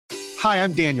Hi,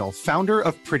 I'm Daniel, founder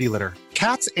of Pretty Litter.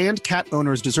 Cats and cat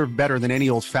owners deserve better than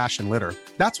any old-fashioned litter.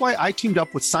 That's why I teamed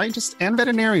up with scientists and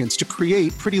veterinarians to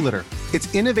create Pretty Litter.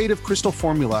 Its innovative crystal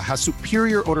formula has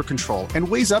superior odor control and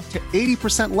weighs up to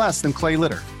 80% less than clay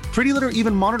litter. Pretty Litter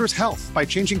even monitors health by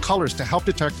changing colors to help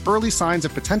detect early signs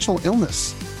of potential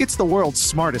illness. It's the world's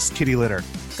smartest kitty litter.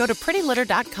 Go to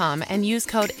prettylitter.com and use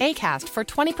code ACAST for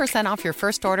 20% off your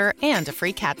first order and a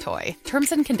free cat toy.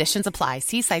 Terms and conditions apply.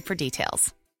 See site for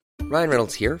details. Ryan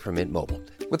Reynolds here from Mint Mobile.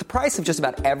 With the price of just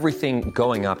about everything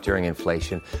going up during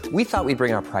inflation, we thought we'd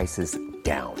bring our prices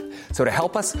down. So to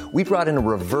help us, we brought in a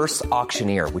reverse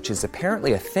auctioneer, which is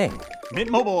apparently a thing.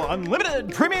 Mint Mobile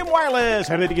Unlimited Premium Wireless.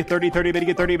 How to get 30, 30, bit to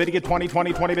get 30, bit to get 20,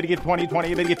 20, 20, bit to get 20,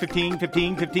 20, bit to get 15,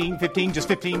 15, 15, 15, just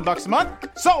 $15 a month?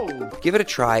 Sold! Give it a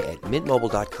try at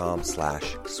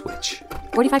mintmobile.com/switch.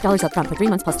 $45 up front for 3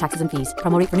 months plus taxes and fees.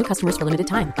 Promo rate for new customers for limited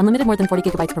time. Unlimited more than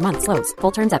 40 gigabytes per month. Slows full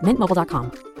terms at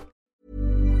mintmobile.com.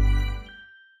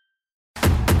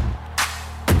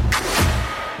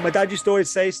 My dad used to always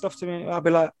say stuff to me. I'd be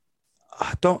like,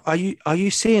 are you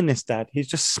seeing this, Dad? He's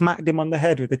just smacked him on the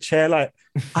head with a chair. Like,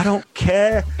 I don't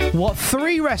care. What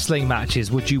 3 wrestling matches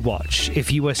would you watch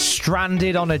if you were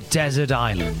stranded on a desert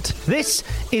island? This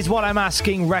is what I'm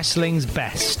asking wrestling's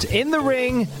best. In the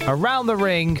ring, around the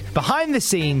ring, behind the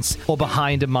scenes, or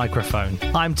behind a microphone.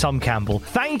 I'm Tom Campbell.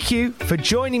 Thank you for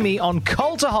joining me on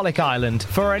Cultaholic Island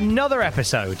for another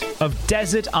episode of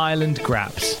Desert Island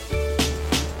Graps.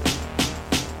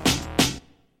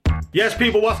 Yes,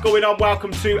 people, what's going on?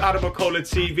 Welcome to Adam McCullough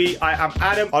TV. I am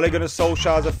Adam. Ole Gunnar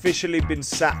Solskjaer has officially been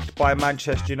sacked by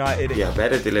Manchester United. Yeah,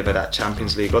 better deliver that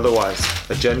Champions League. Otherwise,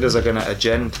 agendas are going to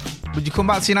agenda. Would you come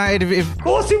back to United if... Of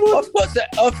course he would.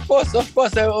 Of course,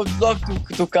 I would love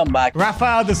to come back.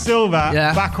 Rafael da Silva,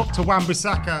 back up to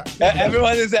Wan-Bissaka.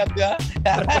 Everyone is happy, huh?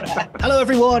 Hello,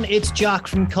 everyone. It's Jack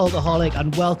from Cultaholic,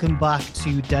 and welcome back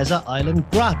to Desert Island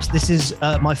Graps. This is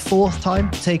my 4th time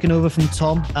taking over from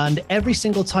Tom, and every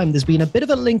single time there's been a bit of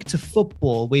a link to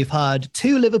football. We've had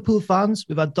 2 Liverpool fans.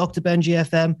 We've had Dr. Benji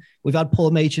FM. We've had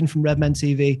Paul Machin from Redmen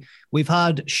TV. We've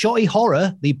had Shotty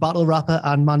Horror, the battle rapper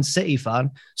and Man City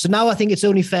fan. So now I think it's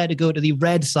only fair to go to the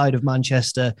red side of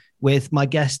Manchester with my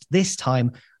guest this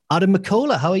time, Adam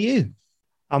McCullough. How are you?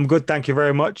 I'm good. Thank you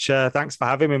very much. Thanks for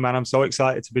having me, man. I'm so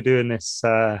excited to be doing this.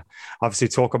 Obviously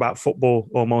talk about football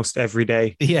almost every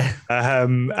day. Yeah.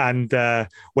 And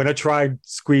when I try and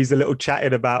squeeze a little chat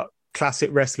in about classic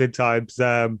wrestling times,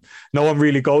 no one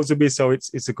really goes with me. So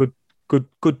it's a good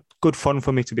fun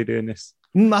for me to be doing this.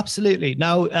 Absolutely.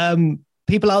 Now,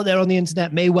 people out there on the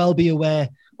internet may well be aware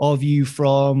of you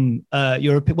from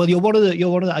Europe. Well, you're one of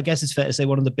the, I guess it's fair to say,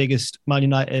 one of the biggest Man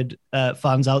United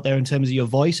fans out there in terms of your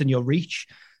voice and your reach.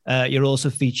 You're also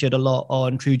featured a lot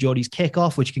on True Geordie's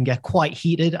Kickoff, which can get quite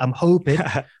heated. I'm hoping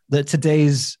that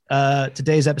today's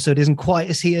episode isn't quite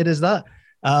as heated as that.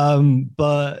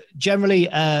 But generally,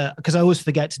 because I always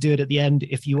forget to do it at the end,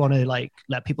 if you want to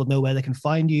let people know where they can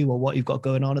find you or what you've got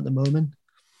going on at the moment.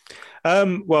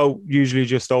 Well, usually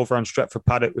just over on Stretford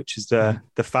Paddock, which is the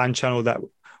fan channel that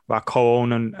I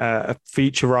co-own and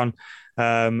feature on.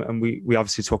 And we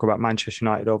obviously talk about Manchester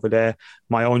United over there.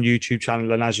 My own YouTube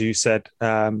channel, and as you said,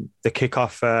 the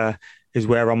Kickoff is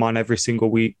where I'm on every single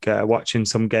week watching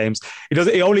some games.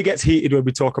 It only gets heated when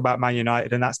we talk about Man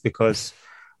United, and that's because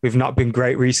we've not been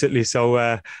great recently.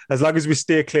 So as long as we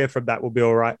steer clear from that, we'll be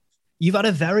all right. You've had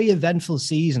a very eventful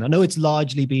season. I know it's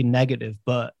largely been negative,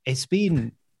 but it's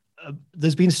been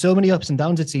there's been so many ups and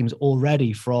downs, it seems,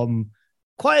 already from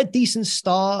quite a decent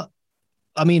start.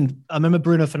 I mean, I remember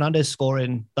Bruno Fernandes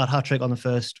scoring that hat-trick on the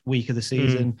first week of the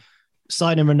season,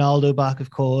 signing Ronaldo back,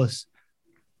 of course,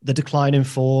 the decline in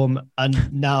form,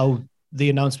 and now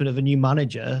the announcement of a new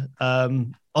manager.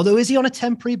 Although, is he on a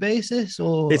temporary basis?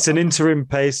 Or it's an interim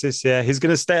basis, yeah. He's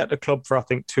going to stay at the club for, I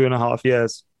think, 2.5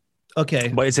 years. Okay.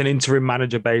 But it's an interim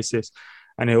manager basis,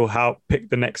 and he'll help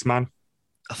pick the next man.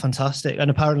 Fantastic.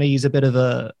 And apparently he's a bit of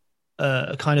a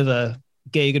kind of a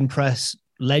gegenpress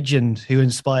legend who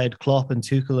inspired Klopp and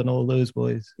Tuchel and all those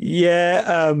boys.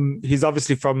 Yeah, he's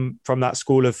obviously from that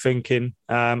school of thinking.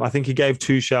 I think he gave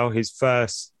Tuchel his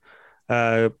first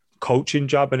coaching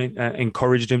job and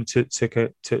encouraged him to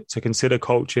consider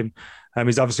coaching.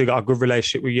 He's obviously got a good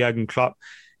relationship with Jurgen Klopp.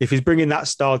 If he's bringing that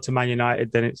style to Man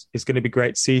United, then it's going to be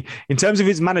great to see. In terms of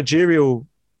his managerial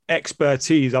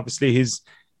expertise, obviously he's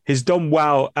done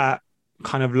well at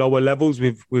kind of lower levels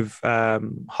with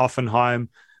Hoffenheim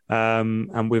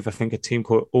and with, I think, a team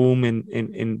called Ulm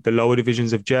in the lower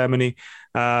divisions of Germany.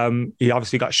 He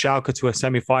obviously got Schalke to a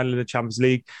semi-final in the Champions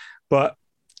League. But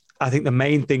I think the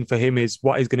main thing for him is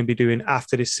what he's going to be doing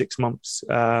after this 6 months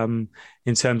in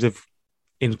terms of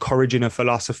encouraging a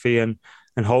philosophy and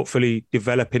hopefully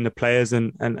developing the players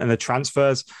and the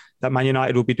transfers that Man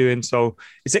United will be doing. So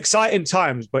it's exciting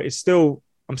times, but I'm still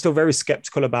very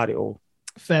skeptical about it all.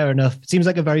 Fair enough. It seems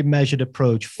like a very measured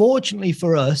approach. Fortunately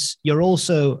for us, you're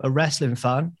also a wrestling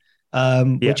fan,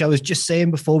 which I was just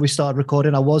saying before we started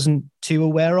recording, I wasn't too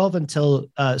aware of until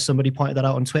somebody pointed that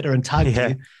out on Twitter and tagged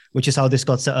you, which is how this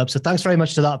got set up. So thanks very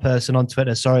much to that person on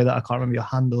Twitter. Sorry that I can't remember your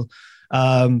handle.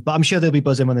 But I'm sure they'll be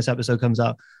buzzing when this episode comes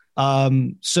out.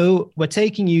 So we're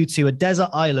taking you to a desert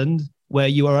island where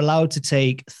you are allowed to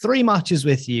take 3 matches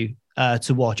with you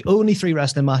to watch. Only 3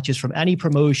 wrestling matches from any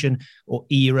promotion or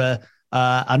era.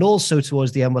 And also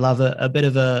towards the end, we'll have a bit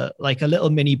of a little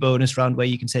mini bonus round where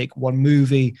you can take 1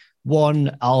 movie,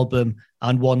 1 album,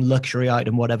 and 1 luxury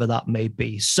item, whatever that may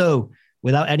be. So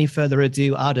without any further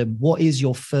ado, Adam, what is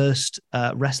your first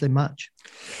wrestling match?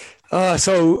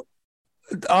 So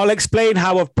I'll explain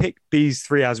how I've picked these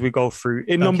 3 as we go through.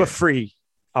 In number 3,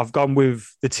 I've gone with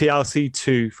the TLC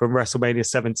 2 from WrestleMania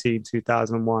 17,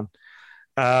 2001.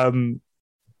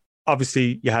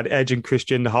 Obviously, you had Edge and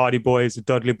Christian, the Hardy Boys, the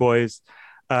Dudley Boys.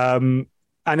 And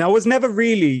I was never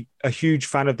really a huge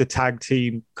fan of the tag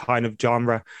team kind of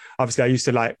genre. Obviously, I used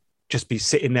to just be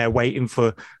sitting there waiting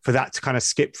for that to kind of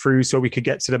skip through so we could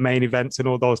get to the main events and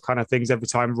all those kind of things every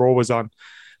time Raw was on.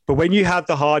 But when you had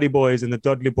the Hardy Boys and the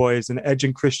Dudley Boys and Edge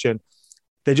and Christian,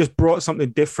 they just brought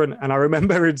something different. And I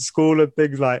remember in school and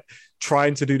things like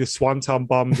trying to do the swanton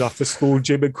bombs off the school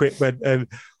gym equipment and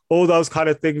all those kind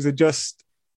of things. And just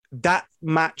that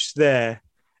match there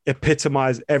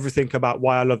epitomized everything about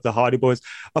why I love the Hardy Boys.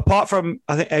 Apart from,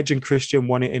 I think Edge and Christian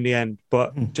won it in the end,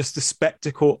 but just the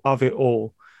spectacle of it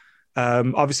all.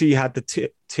 Obviously, you had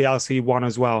the TLC one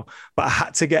as well, but I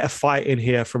had to get a fight in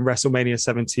here from WrestleMania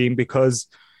 17 because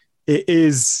it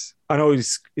is, I know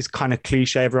it's kind of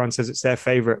cliche, everyone says it's their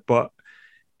favorite, but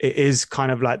it is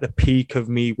kind of like the peak of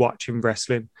me watching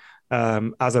wrestling.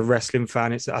 As a wrestling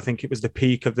fan, I think it was the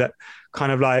peak of that,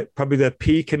 kind of like probably the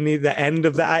peak and the end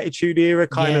of the Attitude Era,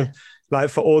 kind of like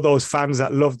for all those fans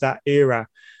that loved that era.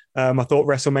 I thought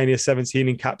WrestleMania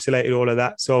 17 encapsulated all of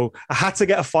that. So I had to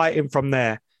get a fight in from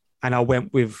there. And I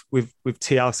went with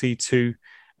TLC 2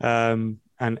 and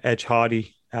Ed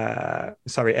Hardy,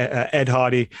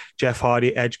 Jeff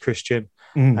Hardy, Edge Christian,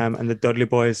 and the Dudley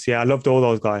Boys. Yeah, I loved all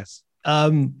those guys.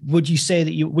 Would you say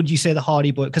the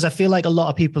Hardy Boy? Because I feel like a lot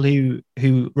of people who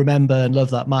remember and love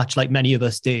that match, like many of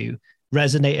us do,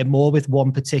 resonated more with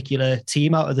one particular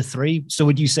team out of the 3. So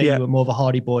would you say you were more of a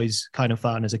Hardy Boys kind of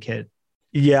fan as a kid?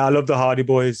 Yeah, I love the Hardy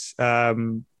Boys.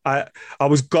 I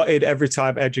was gutted every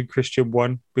time Edge and Christian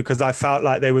won because I felt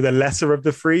like they were the lesser of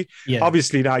the 3. Yeah.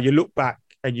 Obviously, now you look back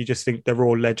and you just think they're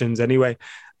all legends anyway.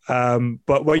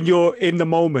 But when you're in the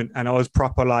moment, and I was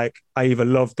proper like, I either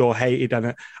loved or hated,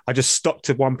 and I just stuck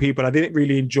to one people. I didn't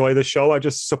really enjoy the show. I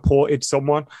just supported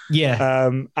someone.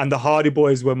 Yeah. And the Hardy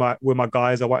Boys were my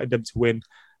guys. I wanted them to win.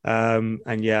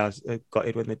 And yeah, I was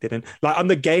gutted when they didn't. Like on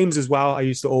the games as well, I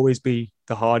used to always be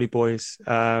the Hardy Boys.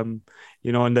 And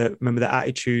remember the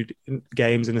Attitude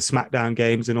games and the SmackDown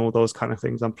games and all those kind of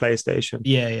things on PlayStation.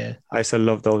 Yeah. I used to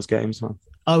love those games, man.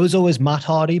 I was always Matt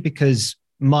Hardy because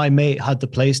my mate had the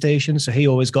PlayStation, so he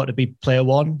always got to be player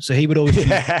 1. So he would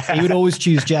always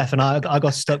choose Jeff, and I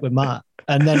got stuck with Matt.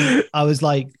 And then I was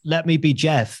like, let me be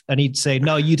Jeff. And he'd say,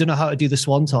 no, you don't know how to do the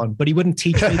swanton. But he wouldn't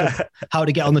teach me how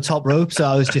to get on the top rope. So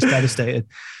I was just devastated.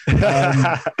 See,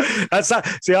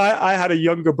 I had a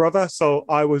younger brother, so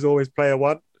I was always player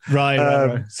 1.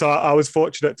 Right. So I was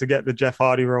fortunate to get the Jeff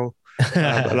Hardy role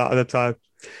a lot of the time.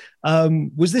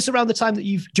 Was this around the time that do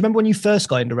you remember when you first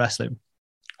got into wrestling?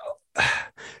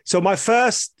 So my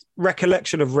first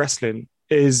recollection of wrestling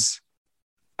is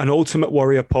an Ultimate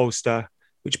Warrior poster,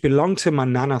 which belonged to my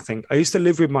nan, I think. I used to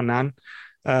live with my nan.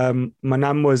 My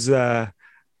nan was an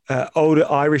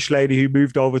older Irish lady who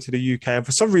moved over to the UK. And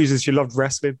for some reason, she loved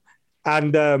wrestling.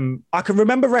 And I can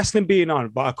remember wrestling being on,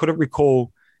 but I couldn't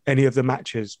recall any of the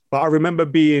matches. But I remember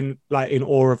being like in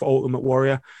awe of Ultimate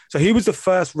Warrior. So he was the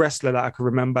first wrestler that I could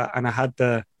remember. And I had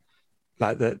the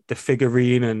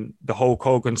figurine and the Hulk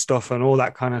Hogan stuff and all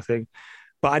that kind of thing.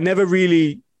 But I never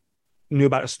really knew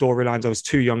about the storylines. I was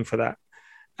too young for that.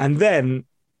 And then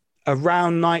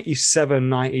around 97,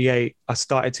 98, I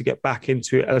started to get back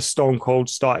into it as Stone Cold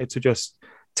started to just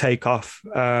take off.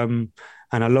 And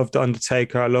I loved The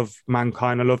Undertaker. I loved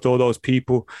Mankind. I loved all those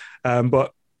people.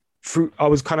 But I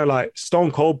was kind of like,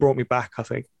 Stone Cold brought me back, I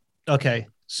think. Okay.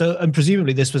 So, and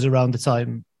presumably this was around the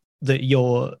time that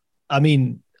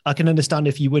I can understand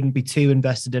if you wouldn't be too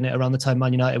invested in it around the time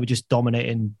Man United were just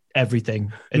dominating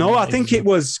everything. No, I think it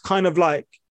was kind of like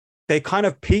they kind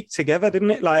of peaked together,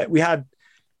 didn't it? Like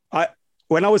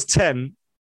when I was 10,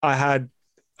 I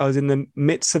was in the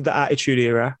midst of the Attitude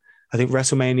Era. I think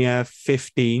WrestleMania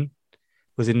 15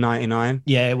 was in 99.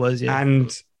 Yeah, it was. Yeah.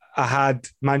 And I had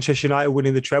Manchester United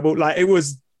winning the treble. Like, it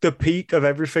was the peak of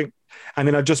everything. And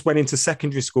then I just went into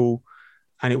secondary school,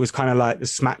 and it was kind of like the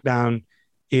SmackDown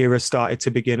era started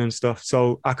to begin and stuff.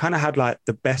 So I kind of had like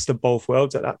the best of both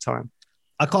worlds at that time.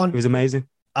 It was amazing.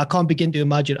 I can't begin to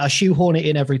imagine. I shoehorn it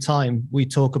in every time we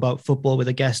talk about football with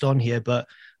a guest on here, but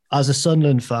as a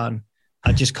Sunderland fan,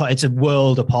 I just can't. It's a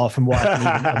world apart from what I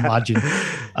can even imagine.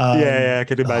 I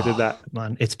can imagine that.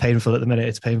 Man, it's painful at the minute.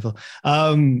 It's painful.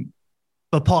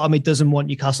 But part of me doesn't want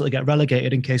Newcastle to get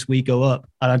relegated in case we go up,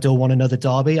 and I don't want another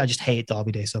derby. I just hate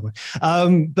Derby Day so much.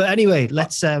 But anyway,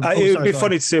 let's. It would be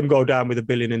funny to see him go down with $1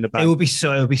 billion in the bank. It would be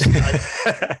so.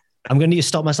 I'm going to need to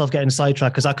stop myself getting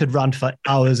sidetracked because I could rant for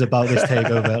hours about this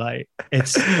takeover. Like,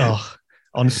 it's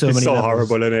on so many. It's so levels.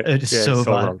 horrible, isn't it? It's so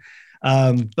bad.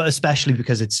 But especially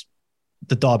because it's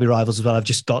the Derby rivals as well. I've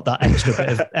just got that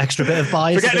extra bit of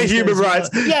bias. Forget the human rights.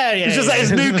 Yeah. It's just like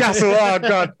it's Newcastle. Oh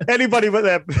God, anybody but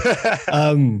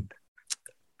them.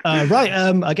 Right.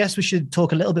 I guess we should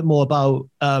talk a little bit more about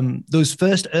those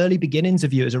first early beginnings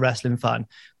of you as a wrestling fan.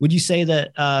 Would you say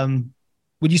that?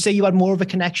 Would you say you had more of a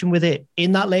connection with it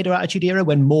in that later Attitude Era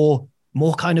when more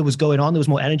kind of was going on? There was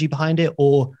more energy behind it,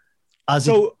 or as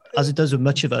it does with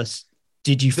much of us,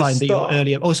 did you find that your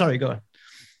earlier? Oh, sorry, go on.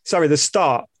 Sorry, the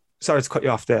start. Sorry to cut you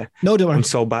off there. No, don't worry. I'm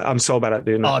so bad at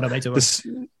doing that. Oh no, mate, don't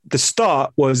worry. The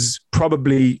start was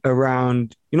probably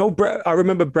around. I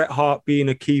remember Bret Hart being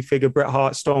a key figure. Bret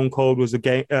Hart, Stone Cold was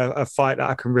a fight that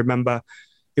I can remember.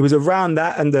 It was around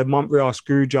that and the Montreal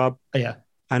screw job. Yeah.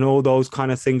 And all those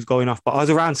kind of things going off. But I was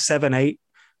around 7, 8.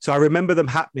 So I remember them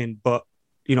happening, but,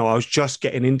 I was just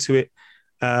getting into it.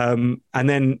 And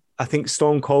then I think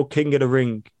Stone Cold King of the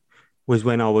Ring was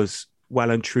when I was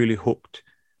well and truly hooked.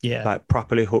 Yeah. Like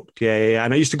properly hooked. Yeah.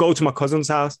 And I used to go to my cousin's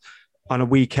house on a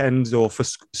weekends or for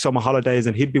summer holidays,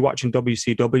 and he'd be watching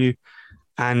WCW.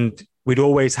 And we'd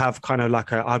always have kind of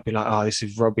like I'd be like, oh, this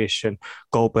is rubbish. And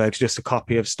Goldberg's just a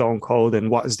copy of Stone Cold. And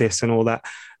what is this and all that.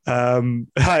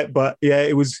 But yeah,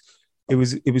 it was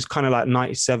kind of like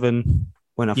 97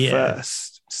 when I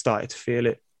first started to feel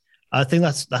it. I think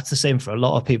that's the same for a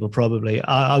lot of people. Probably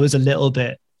I was a little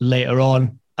bit later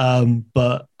on,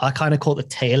 but I kind of caught the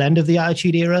tail end of the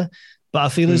Attitude Era. But I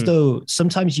feel as though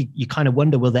sometimes you kind of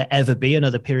wonder, will there ever be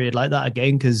another period like that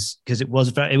again? Because it was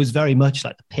very much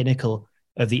like the pinnacle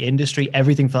of the industry.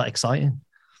 Everything felt exciting.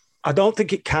 I don't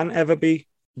think it can ever be,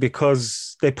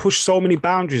 because they pushed so many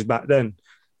boundaries back then.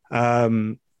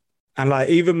 And like,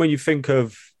 even when you think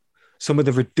of some of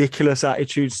the ridiculous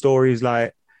Attitude stories,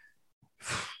 like,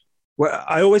 well,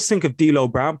 I always think of D'Lo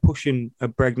Brown pushing a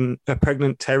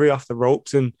pregnant Terry off the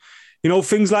ropes and,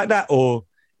 things like that, or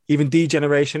even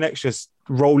D-Generation X just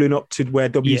rolling up to where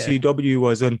WCW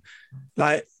was. And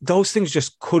like, those things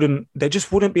they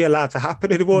just wouldn't be allowed to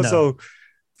happen anymore. No. So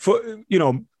for,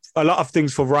 a lot of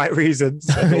things for right reasons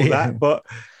and all that, but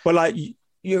like,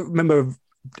 you remember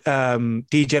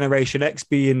D-Generation X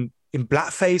being in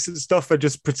blackface and stuff and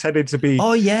just pretending to be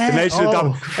the Nation of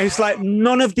Domination. And it's like,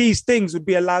 none of these things would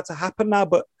be allowed to happen now,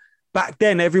 but back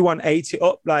then everyone ate it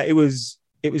up. Like, it was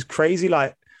crazy.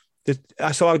 Like,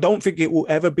 so I don't think it will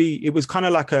ever be. It was kind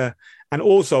of like and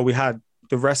also we had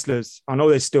the wrestlers. I know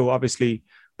they still obviously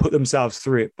put themselves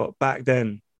through it, but back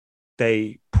then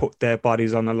they put their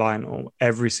bodies on the line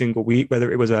every single week,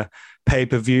 whether it was a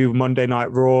pay-per-view, Monday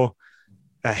Night Raw,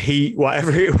 a Heat,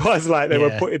 whatever it was, like they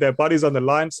were putting their bodies on the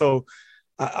line. So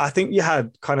I think you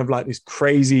had kind of like this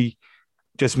crazy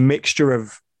just mixture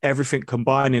of everything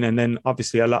combining. And then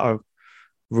obviously a lot of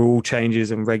rule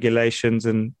changes and regulations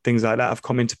and things like that have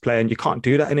come into play, and you can't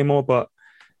do that anymore. But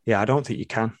yeah, I don't think you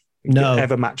can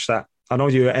ever match that. I don't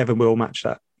think you ever will match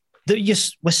that.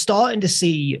 We're starting to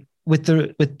see with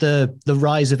the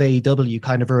rise of AEW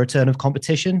kind of a return of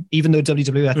competition, even though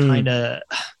WWE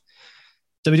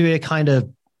are kind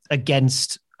of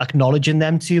against acknowledging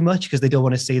them too much because they don't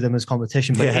want to see them as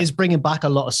competition. But it is bringing back a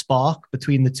lot of spark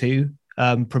between the two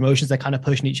promotions. They're kind of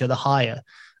pushing each other higher.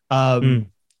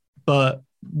 But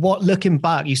looking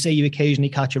back, you say you occasionally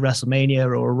catch a WrestleMania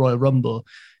or a Royal Rumble.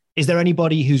 Is there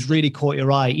anybody who's really caught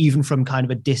your eye, even from kind of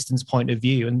a distance point of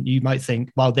view? And you might think,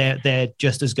 well, they're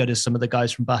just as good as some of the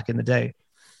guys from back in the day.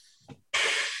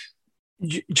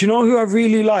 Do you know who I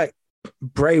really like?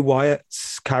 Bray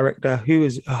Wyatt's character. Who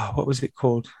is, what was it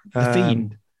called? The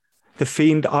Fiend. The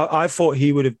Fiend. I thought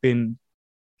he would have been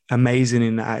amazing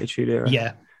in the Attitude Era.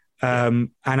 Yeah.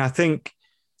 And I think,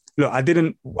 look, I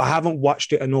haven't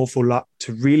watched it an awful lot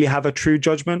to really have a true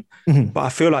judgment, but I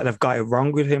feel like they've got it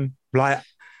wrong with him. Like,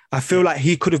 I feel like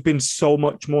he could have been so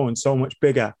much more and so much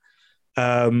bigger.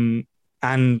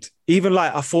 And even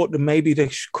like, I thought that maybe there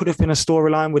could have been a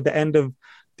storyline with the end of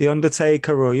The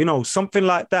Undertaker or, you know, something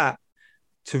like that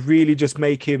to really just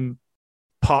make him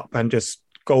pop and just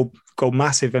go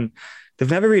massive. And they've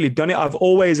never really done it. I've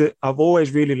always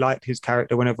really liked his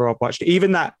character whenever I've watched it.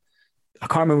 Even that, I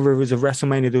can't remember if it was a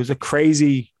WrestleMania. There was a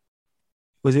crazy,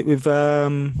 was it with,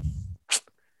 it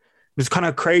was kind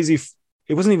of crazy.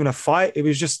 It wasn't even a fight. It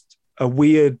was just a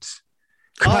weird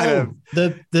kind of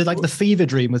the fever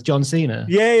dream with John Cena.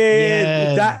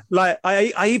 Yeah. That, like,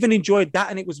 I even enjoyed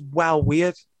that, and it was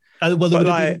weird. Well,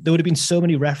 there would have been so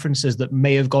many references that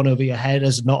may have gone over your head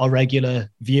as not a regular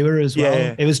viewer as well.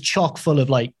 Yeah. It was chock full of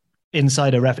like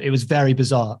insider ref. It was very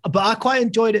bizarre, but I quite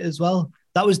enjoyed it as well.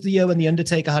 That was the year when The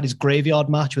Undertaker had his graveyard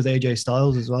match with AJ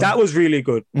Styles as well. That was really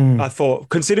good. I thought,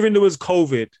 considering there was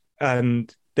COVID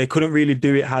and they couldn't really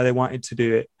do it how they wanted to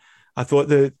do it, I thought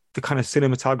the kind of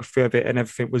cinematography of it and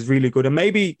everything was really good. And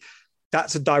maybe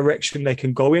that's a direction they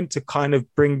can go in to kind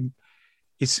of bring.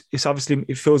 It's obviously,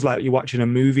 it feels like you're watching a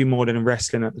movie more than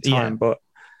wrestling at the time, but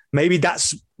maybe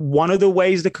that's one of the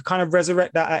ways they could kind of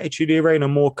resurrect that Attitude Era in a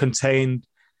more contained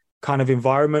kind of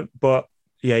environment. But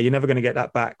yeah, you're never going to get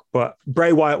that back. But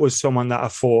Bray Wyatt was someone that I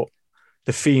thought,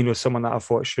 The Fiend was someone that I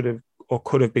thought should have or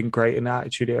could have been great in the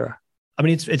Attitude Era. I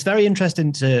mean, it's very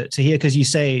interesting to hear, because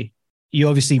you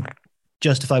obviously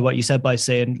justify what you said by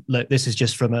saying, look, this is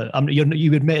just from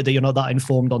you admitted that you're not that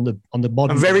informed on the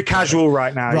modern. I'm very casual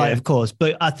right now. Right, yeah. Of course.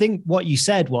 But I think what you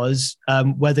said was,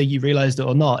 whether you realized it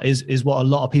or not, is what a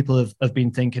lot of people have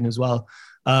been thinking as well.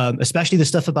 Especially the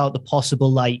stuff about the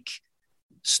possible like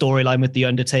storyline with The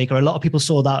Undertaker. A lot of people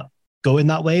saw that going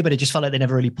that way, but it just felt like they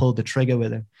never really pulled the trigger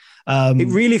with him. It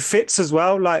really fits as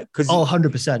well. Like, because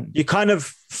 100%. You kind of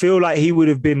feel like he would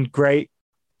have been great,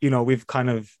 you know, with kind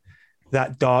of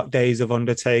that dark days of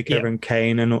Undertaker and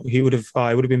Kane, and he would have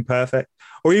been perfect.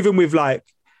 Or even with like,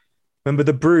 remember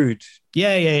the Brood?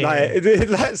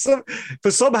 Yeah.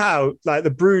 Somehow, like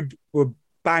the Brood were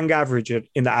bang average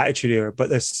in the Attitude Era, but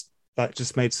this like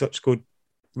just made such good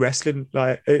wrestling.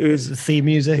 Like it was the theme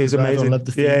music. It was amazing. Everyone loved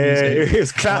the theme music. It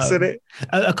was class in it.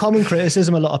 A common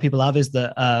criticism a lot of people have is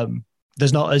that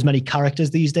there's not as many characters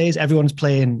these days. Everyone's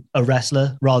playing a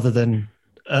wrestler rather than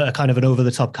a kind of an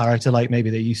over-the-top character like maybe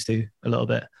they used to a little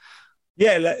bit.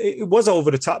 Yeah, it was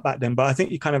over the top back then, but I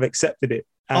think you kind of accepted it.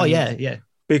 And yeah.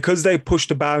 Because they pushed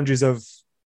the boundaries of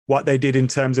what they did in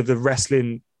terms of the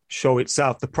wrestling show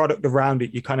itself, the product around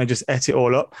it, you kind of just ate it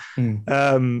all up.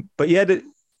 But yeah,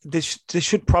 they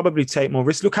should probably take more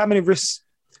risks. Look how many risks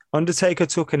Undertaker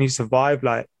took and he survived.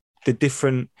 Like he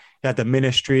had the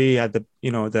Ministry, he had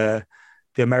the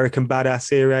American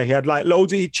Badass era. He had like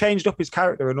loads. He changed up his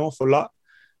character an awful lot.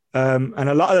 And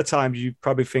a lot of the times you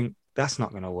probably think that's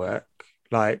not going to work.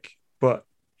 Like, but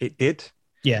it did.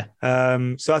 Yeah.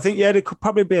 So I think, there could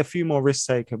probably be a few more risks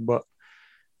taken, but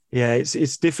yeah,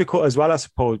 it's difficult as well, I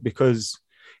suppose, because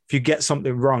if you get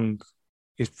something wrong,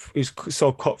 it's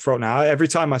so cutthroat now. Every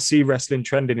time I see wrestling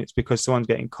trending, it's because someone's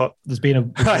getting cut. There's been a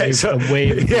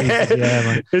wave.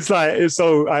 Man.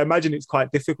 So I imagine it's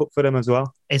quite difficult for them as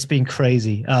well. It's been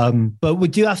crazy. But we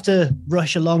do have to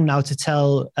rush along now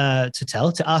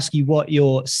to ask you what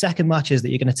your second match is that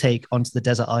you're going to take onto the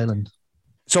desert island.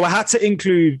 So I had to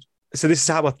include, so this is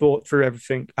how I thought through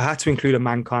everything. I had to include a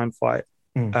Mankind fight.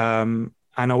 And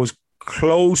I was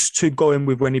close to going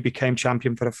with when he became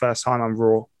champion for the first time on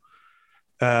Raw.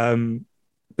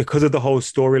 Because of the whole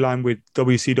storyline with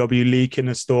WCW leaking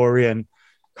the story and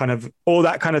kind of all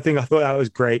that kind of thing. I thought that was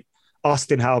great.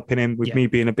 Austin helping him with me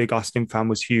being a big Austin fan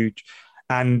was huge.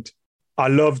 And I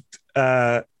loved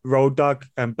Road Dogg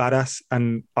and Badass.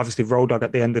 And obviously Road Dogg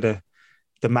at the end of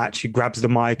the match, he grabs the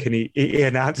mic and he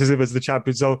announces him as the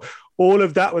champion. So all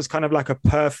of that was kind of like a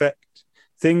perfect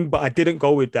thing, but I didn't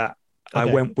go with that. Okay. I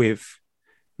went with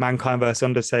Mankind versus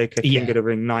Undertaker, King of the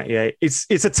Ring 98. It's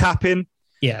a tap-in.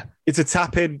 Yeah. It's a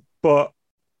tap-in, but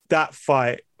that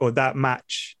fight or that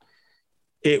match,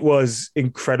 it was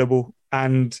incredible.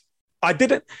 And I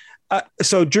didn't...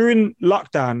 so during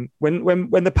lockdown, when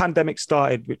the pandemic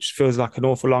started, which feels like an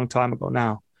awful long time ago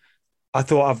now, I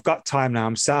thought, I've got time now.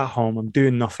 I'm sat at home. I'm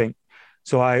doing nothing.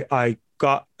 So I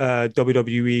got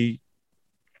WWE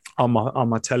on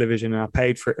my television and I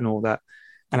paid for it and all that.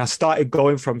 And I started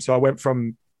I went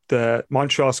from the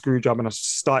Montreal Screwjob and I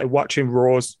started watching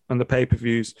Raws and the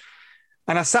pay-per-views.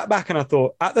 And I sat back and I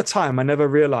thought, at the time, I never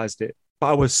realized it, but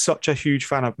I was such a huge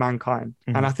fan of Mankind.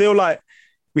 Mm-hmm. And I feel like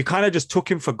we kind of just took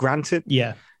him for granted.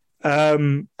 Yeah.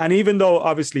 And even though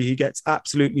obviously he gets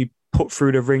absolutely put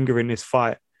through the ringer in this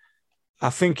fight, I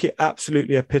think it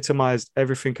absolutely epitomized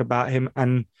everything about him.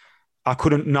 And I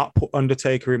couldn't not put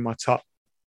Undertaker in my top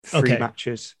 3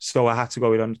 matches. So I had to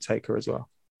go with Undertaker as well.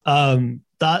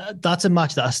 That's a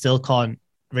match that I still can't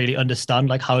really understand.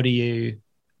 Like, how do you,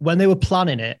 when they were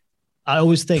planning it, I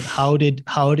always think, how did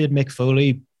Mick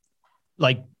Foley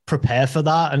like prepare for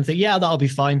that and think, yeah, that'll be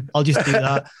fine, I'll just do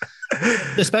that.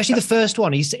 Especially the first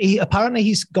one. He apparently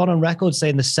he's gone on record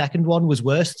saying the second one was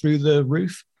worse, through the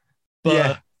roof.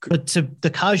 But to the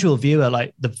casual viewer,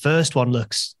 like, the first one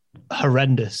looks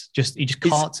horrendous. He just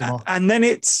carts him off. And then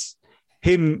it's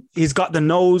him. He's got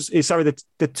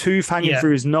the tooth hanging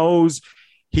through his nose.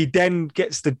 He then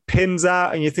gets the pins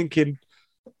out, and you're thinking,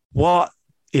 what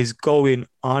is going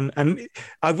on? And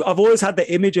I've always had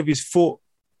the image of his foot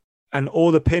and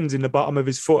all the pins in the bottom of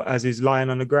his foot as he's lying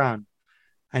on the ground.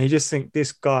 And you just think,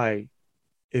 this guy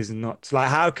is nuts. Like,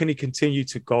 how can he continue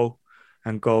to go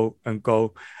and go and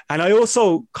go? And I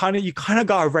also you kind of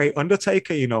got to rate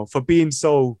Undertaker, you know, for being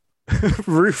so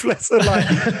ruthless. And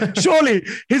like, surely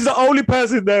he's the only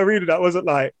person in the arena that wasn't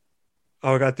like,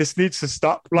 oh God, this needs to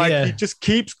stop. Like, he just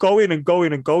keeps going and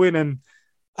going and going. And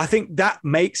I think that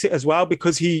makes it as well,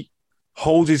 because he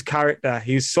holds his character.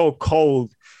 He's so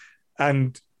cold.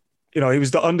 And, you know, he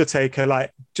was the Undertaker.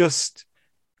 Like, just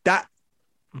that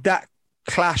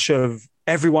clash of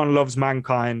everyone loves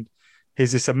Mankind.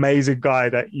 He's this amazing guy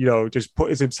that, you know, just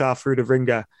puts himself through the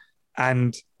ringer,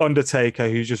 and Undertaker,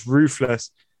 who's just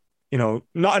ruthless, you know,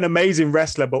 not an amazing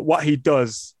wrestler, but what he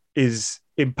does is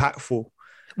impactful.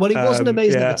 Well, he wasn't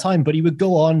amazing at the time, but he would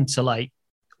go on to, like,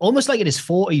 almost like in his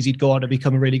 40s, he'd go on to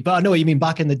become a really, but I know what you mean,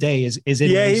 back in the day, he was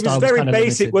very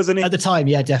basic, wasn't he? At the time,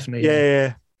 yeah, definitely.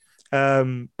 Yeah.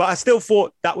 But I still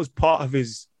thought that was part of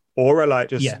his aura, like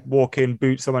just walk in,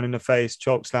 boot someone in the face,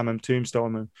 choke slam him,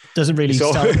 tombstone him. Doesn't really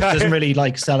sell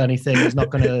anything. He's not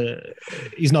gonna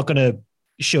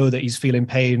show that he's feeling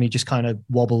pain. He just kind of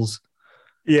wobbles.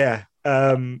 Yeah.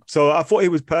 So I thought he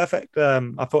was perfect.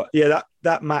 I thought,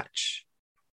 that match,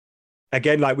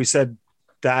 again, like we said,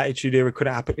 the Attitude Era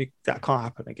couldn't happen. That can't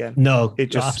happen again. No,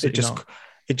 it just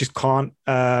can't.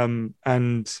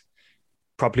 And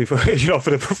probably for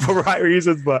right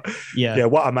reasons, but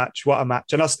what a match. And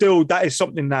that is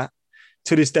something that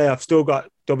to this day I've still got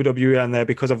WWE on there,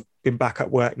 because I've been back at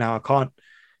work now. I can't,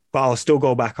 but I'll still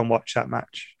go back and watch that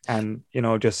match and, you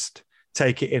know, just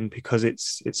take it in, because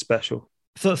it's special.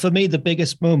 For me, the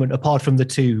biggest moment, apart from the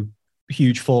 2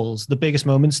 huge falls, the biggest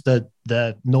moments,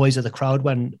 the noise of the crowd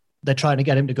when they're trying to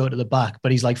get him to go to the back,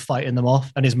 but he's like fighting them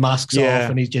off and his mask's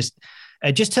off, and he's just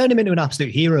turned him into an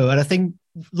absolute hero. And I think,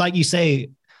 like you say,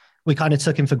 we kind of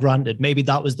took him for granted. Maybe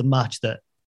that was the match that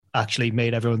actually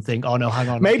made everyone think, oh no, hang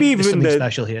on, maybe even something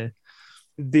special here.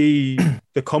 The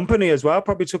company as well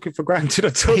probably took him for granted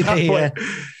until that point.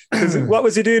 Because what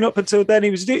was he doing up until then?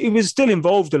 He was still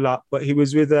involved a lot, but he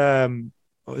was with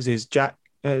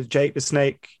Jake the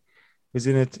Snake. Was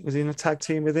he in a tag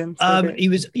team with him? He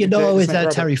was,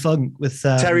 with Terry Funk, with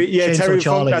Terry Charlie.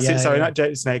 Funk. That's it. Sorry, not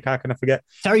Jake the Snake. How can I forget?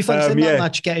 Terry Funk's in that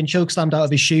match, getting chokeslammed out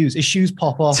of his shoes. His shoes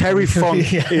pop off. Terry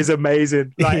Funk is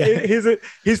amazing. Like,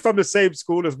 he's from the same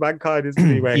school as Mankind,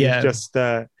 isn't he? Where he just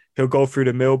he'll go through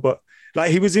the mill, but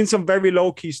like, he was in some very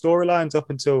low key storylines up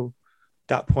until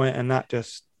that point, and that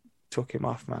just took him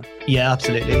off, man. Yeah,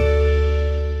 absolutely.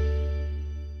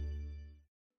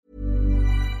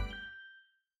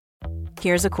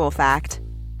 Here's a cool fact.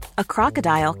 A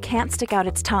crocodile can't stick out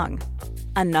its tongue.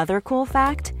 Another cool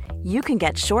fact, you can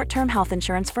get short-term health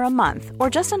insurance for a month or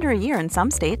just under a year in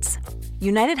some states.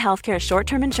 United Healthcare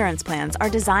short-term insurance plans are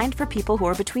designed for people who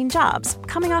are between jobs,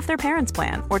 coming off their parents'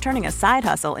 plan, or turning a side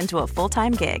hustle into a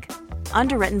full-time gig.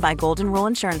 Underwritten by Golden Rule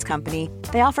Insurance Company,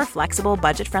 they offer flexible,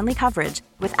 budget-friendly coverage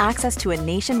with access to a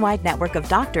nationwide network of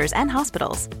doctors and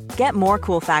hospitals. Get more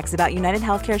cool facts about United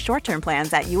Healthcare short-term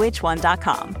plans at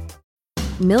uh1.com.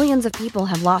 Millions of people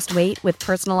have lost weight with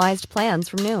personalized plans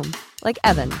from Noom. Like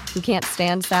Evan, who can't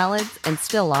stand salads and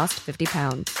still lost 50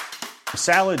 pounds.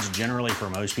 Salads generally for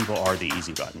most people are the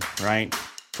easy button, right?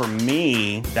 For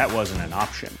me, that wasn't an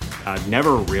option. I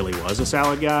never really was a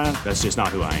salad guy. That's just not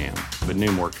who I am. But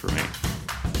Noom worked for me.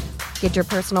 Get your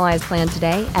personalized plan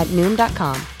today at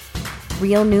Noom.com.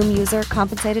 Real Noom user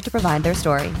compensated to provide their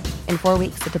story. In 4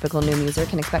 weeks, the typical Noom user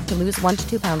can expect to lose 1 to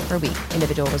 2 pounds per week.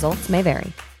 Individual results may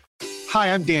vary.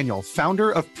 Hi, I'm Daniel, founder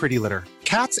of Pretty Litter.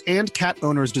 Cats and cat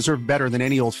owners deserve better than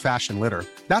any old-fashioned litter.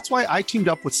 That's why I teamed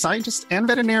up with scientists and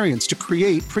veterinarians to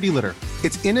create Pretty Litter.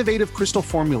 Its innovative crystal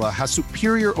formula has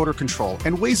superior odor control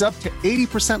and weighs up to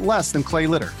 80% less than clay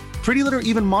litter. Pretty Litter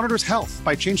even monitors health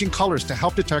by changing colors to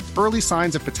help detect early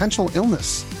signs of potential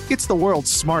illness. It's the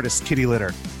world's smartest kitty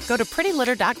litter. Go to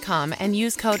prettylitter.com and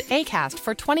use code ACAST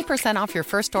for 20% off your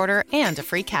first order and a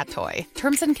free cat toy.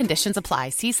 Terms and conditions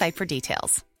apply. See site for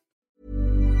details.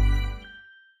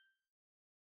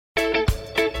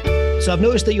 So I've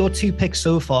noticed that your 2 picks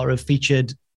so far have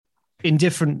featured in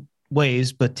different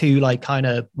ways, but 2 like kind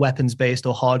of weapons-based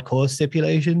or hardcore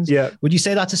stipulations. Yeah. Would you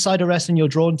say that's a side of wrestling you're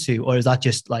drawn to, or is that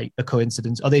just like a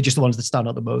coincidence? Are they just the ones that stand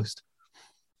out the most?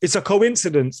 It's a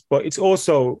coincidence, but it's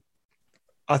also,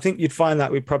 I think you'd find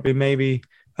that with probably maybe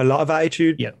a lot of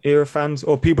Attitude Era fans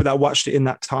or people that watched it in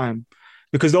that time,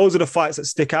 because those are the fights that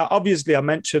stick out. Obviously, I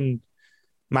mentioned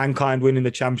Mankind winning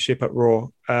the championship at Raw.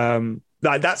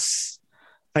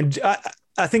 And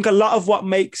I think a lot of what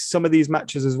makes some of these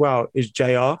matches as well is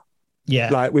JR. Yeah.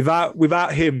 Like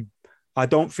without him, I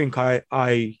don't think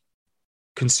I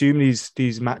consume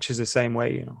these matches the same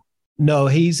way, you know. No,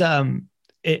 he's to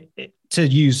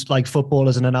use like football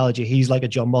as an analogy, he's like a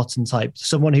John Motson type,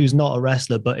 someone who's not a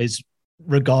wrestler but is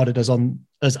regarded as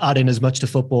adding as much to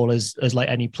football as like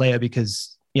any player,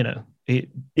 because you know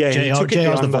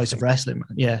JR's the voice of wrestling,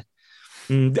 man. Yeah.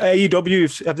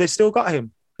 AEW, have they still got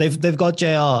him? They've got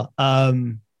JR.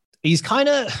 He's kind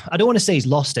of, I don't want to say he's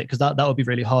lost it because that would be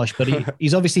really harsh, but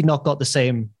he's obviously not got the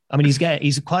same. I mean,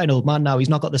 he's quite an old man now. He's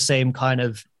not got the same kind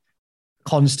of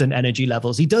constant energy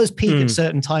levels. He does peak at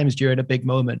certain times during a big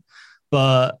moment,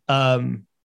 but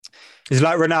he's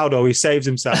like Ronaldo. He saves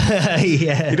himself. Yeah,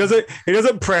 he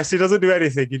doesn't press. He doesn't do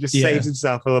anything. He just saves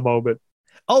himself for the moment.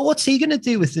 Oh, what's he going to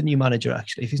do with the new manager?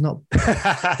 Actually, if he's not,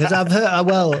 because I've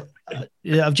heard.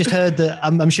 I've just heard that.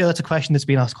 I'm sure that's a question that's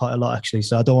been asked quite a lot, actually.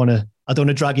 So I don't want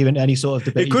to drag you into any sort of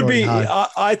debate. It could be.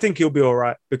 I think he'll be all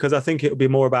right, because I think it'll be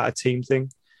more about a team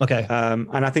thing. Okay.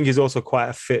 And I think he's also quite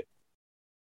a fit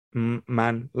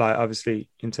man. Like obviously,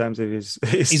 in terms of his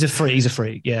he's a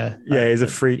freak. Yeah. Yeah, he's a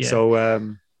freak. Yeah.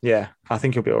 So yeah, I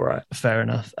think he'll be all right. Fair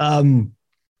enough.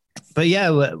 But yeah,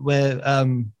 we're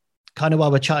kind of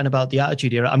while we're chatting about the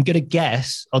Attitude Era, I'm going to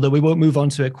guess, although we won't move on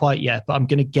to it quite yet, but I'm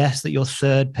going to guess that your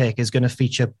third pick is going to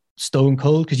feature Stone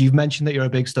Cold, because you've mentioned that you're a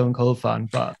big Stone Cold fan.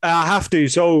 But I have to.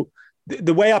 So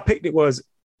the way I picked it was,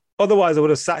 otherwise I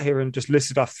would have sat here and just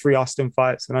listed off 3 Austin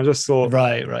fights, and I just thought,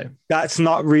 right, that's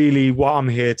not really what I'm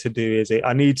here to do, is it?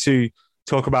 I need to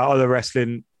talk about other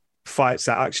wrestling fights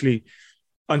that actually,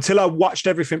 until I watched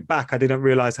everything back, I didn't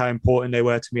realize how important they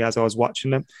were to me as I was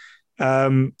watching them.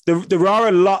 There are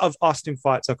a lot of Austin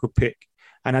fights I could pick,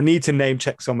 and I need to name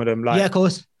check some of them. Like, yeah, of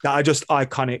course, that are just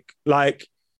iconic. Like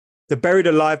the Buried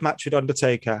Alive match with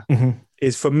Undertaker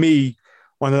is for me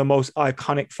one of the most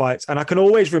iconic fights, and I can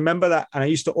always remember that. And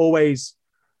I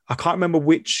can't remember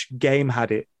which game had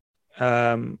it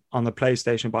on the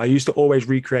PlayStation, but I used to always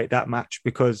recreate that match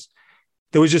because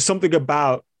there was just something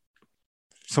about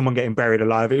someone getting buried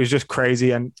alive. It was just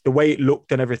crazy, and the way it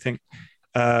looked and everything.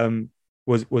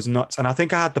 Was nuts. And I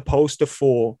think I had the poster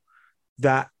for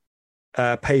that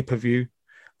pay-per-view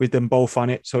with them both on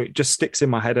it. So it just sticks in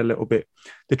my head a little bit.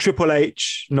 The Triple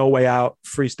H No Way Out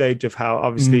free stage of hell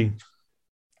obviously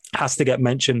has to get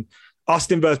mentioned.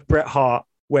 Austin versus Bret Hart,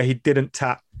 where he didn't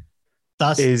tap.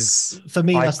 Is for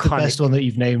me, iconic. That's the best one that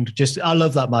you've named. I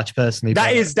love that match personally.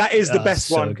 That is the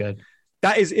best one. So good.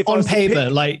 That is, if on paper,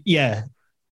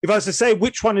 if I was to say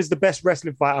which one is the best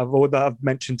wrestling fight of all that I've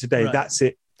mentioned today, that's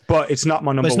it. But it's not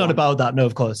my number one. It's not about that. No,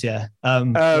 of course. Yeah.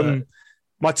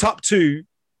 My top 2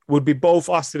 would be both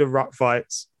Austin and Rock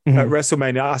fights at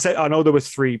WrestleMania. I know there was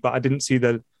 3, but I didn't see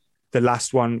the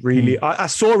last one really. I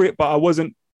saw it, but I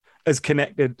wasn't as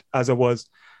connected as I was.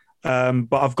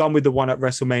 But I've gone with the one at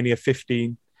WrestleMania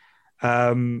 15.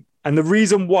 And the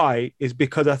reason why is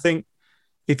because I think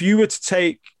if you were to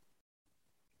take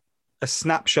a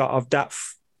snapshot of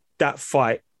that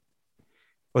fight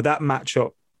or that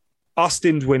matchup,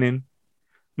 Austin's winning.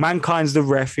 Mankind's the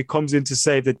ref. He comes in to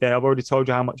save the day. I've already told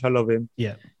you how much I love him.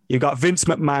 Yeah. You've got Vince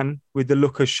McMahon with the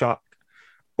look of shock,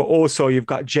 but also you've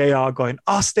got JR going,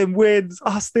 Austin wins.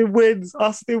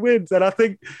 And I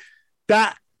think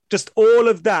that just all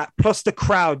of that, plus the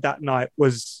crowd that night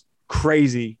was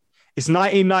crazy. It's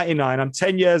 1999. I'm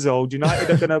 10 years old.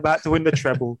 United are about to win the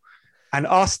treble. And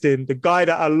Austin, the guy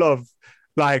that I love,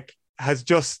 has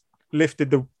just lifted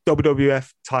the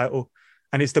WWF title.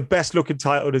 And it's the best looking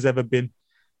title there's ever been.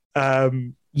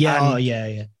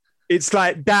 Yeah. It's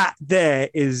like that. There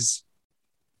is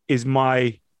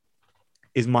my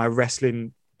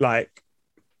wrestling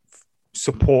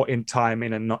support in time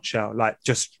in a nutshell. Like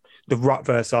just the Rock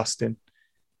versus Austin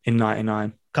in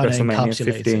 '99, WrestleMania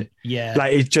 15. Yeah,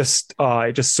 it just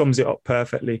sums it up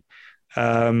perfectly.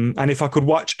 And if I could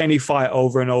watch any fight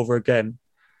over and over again,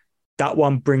 that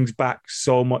one brings back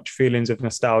so much feelings of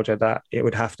nostalgia that it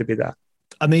would have to be that.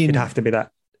 I mean, it'd have to be that.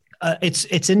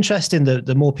 It's interesting that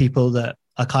the more people that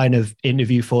are kind of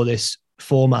interview for this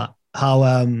format,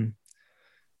 how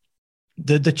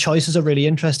the choices are really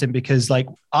interesting because like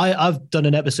I've done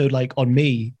an episode like on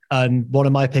me, and one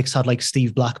of my picks had like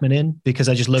Steve Blackman in because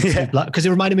I just loved Steve Blackman because it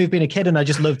reminded me of being a kid, and I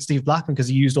just loved Steve Blackman because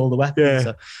he used all the weapons. Yeah.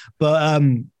 So. But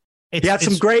he had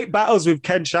some great battles with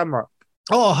Ken Shamrock.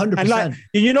 Oh, 100%. And like,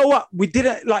 you know what? We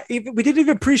didn't even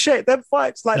appreciate them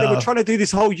fights. Like they were trying to do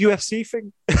this whole UFC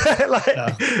thing.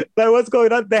 like what's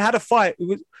going on? They had a fight.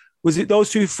 Was it those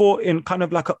two fought in kind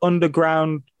of like an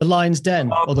underground? The Lion's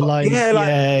Den or the Lions? Yeah,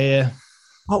 yeah.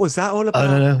 What was that all about? I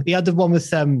don't know. He had the one with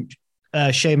Shane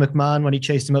McMahon when he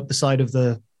chased him up the side of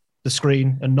the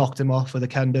screen and knocked him off with a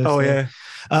kendo. Oh, yeah.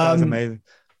 That was amazing.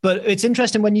 But it's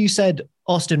interesting when you said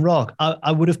Austin Rock,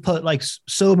 I would have put like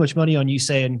so much money on you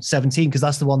saying 17 because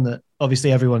that's the one that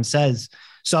obviously everyone says.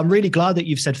 So I'm really glad that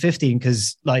you've said 15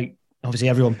 because like obviously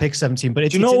everyone picks 17, but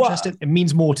it's interesting. It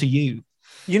means more to you.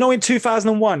 You know, in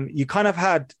 2001, you kind of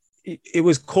had, it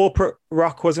was corporate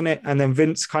Rock, wasn't it? And then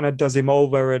Vince kind of does him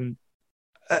over. And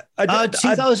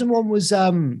 2001 was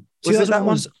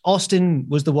Austin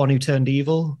was the one who turned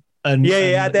evil. And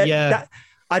I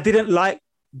didn't like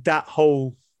that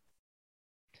whole.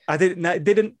 I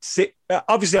didn't sit.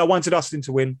 Obviously, I wanted Austin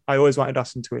to win. I always wanted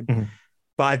Austin to win,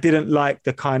 but I didn't like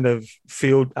the kind of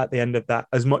field at the end of that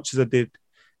as much as I did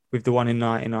with the one in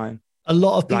 '99. A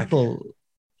lot of people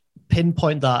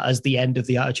pinpoint that as the end of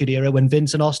the Attitude Era. When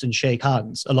Vince and Austin shake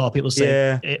hands, a lot of people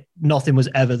say nothing was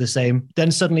ever the same.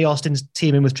 Then suddenly Austin's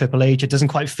teaming with Triple H. It doesn't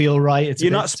quite feel right.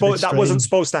 You're not supposed. That wasn't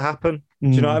supposed to happen. Do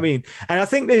you know what I mean? And I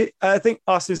think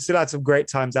Austin still had some great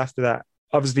times after that.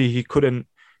 Obviously, he couldn't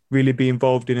really be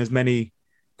involved in as many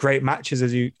great matches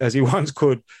as he once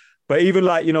could. But even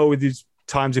like, you know, with his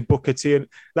times with Booker T, and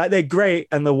like they're great,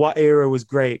 and the What era was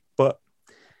great, but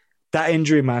that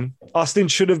injury, man, Austin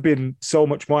should have been so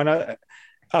much more. And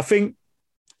I think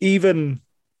even,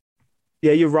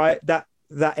 you're right. That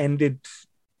ended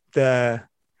the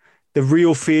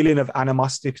real feeling of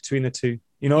animosity between the two,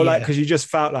 you know, like, cause you just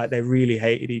felt like they really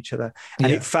hated each other.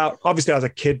 And it felt, obviously I was a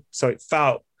kid, so it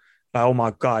felt like, oh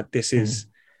my God, this is,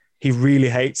 he really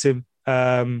hates him.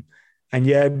 And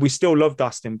we still loved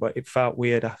Austin, but it felt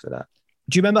weird after that.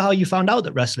 Do you remember how you found out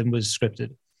that wrestling was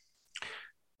scripted?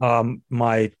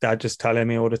 My dad just telling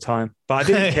me all the time, but I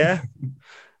didn't care.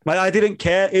 I didn't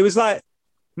care. It was like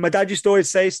my dad used to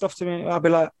always say stuff to me. I'd be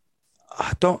like,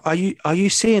 are you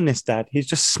seeing this, Dad? He's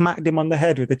just smacked him on the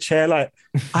head with a chair. Like,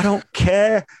 I don't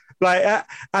care. Like,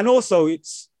 and also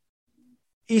it's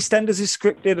EastEnders is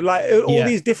scripted. Like all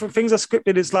these different things are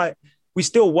scripted. It's like, we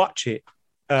still watch it.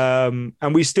 And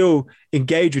we still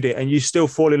engage with it, and you still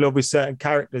fall in love with certain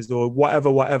characters or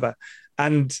whatever.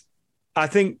 And I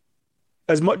think,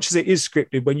 as much as it is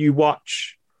scripted, when you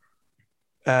watch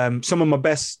some of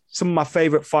my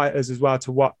favorite fighters as well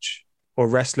to watch, or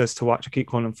wrestlers to watch, I keep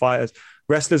calling them fighters,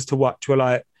 wrestlers to watch were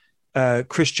like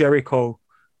Chris Jericho,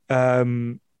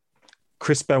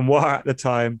 Chris Benoit at the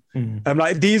time.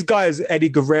 Like these guys, Eddie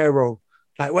Guerrero,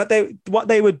 like what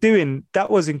they were doing, that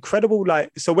was incredible.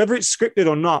 Like, so whether it's scripted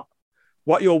or not,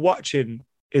 what you're watching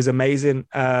is amazing.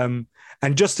 And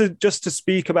just to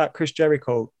speak about Chris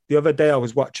Jericho, the other day I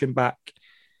was watching back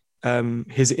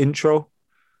his intro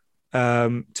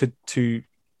to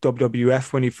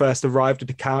WWF when he first arrived at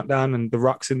the Countdown and The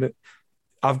Rock's in the.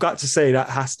 I've got to say that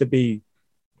has to be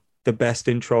the best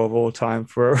intro of all time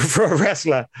for a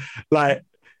wrestler. Like,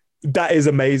 that is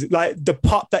amazing. Like the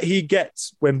pop that he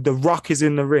gets when The Rock is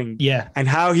in the ring, and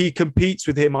how he competes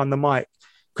with him on the mic,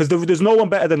 because there's no one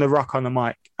better than The Rock on the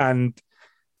mic. And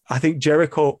I think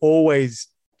Jericho always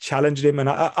challenged him, and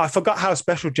I forgot how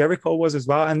special Jericho was as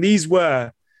well. And these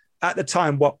were, at the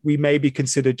time, what we maybe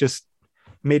considered just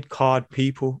mid-card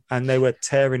people, and they were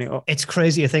tearing it up. It's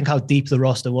crazy to think how deep the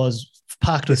roster was,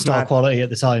 packed with star quality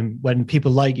at the time, when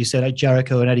people like you said, like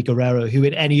Jericho and Eddie Guerrero, who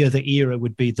in any other era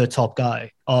would be the top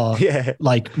guy, are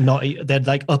like not, they're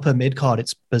like upper mid-card.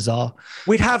 It's bizarre.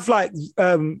 We'd have like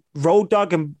Road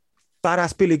Dogg and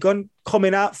Badass Billy Gunn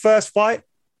coming out first fight,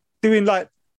 doing like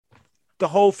the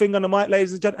whole thing on the mic,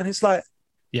 ladies and gentlemen, and it's like,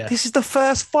 this is the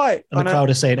first fight. And the crowd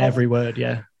is saying every word,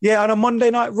 Yeah, on a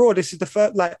Monday Night Raw, this is the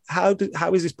first, like, how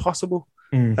is this possible?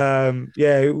 We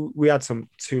had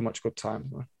too much good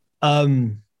time.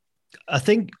 I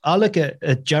think I'll look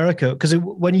at Jericho, because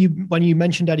when you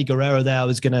mentioned Eddie Guerrero there, I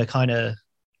was going to kind of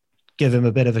give him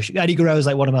a bit of a... Eddie Guerrero is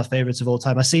like one of my favorites of all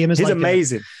time. I see him as He's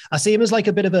amazing. I see him as like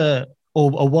a bit of a,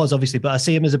 or was obviously, but I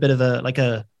see him as a bit of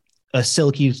a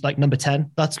silky, like number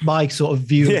 10. That's my sort of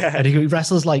view. And he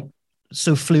wrestles like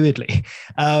so fluidly.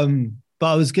 But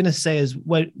I was going to say is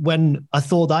when I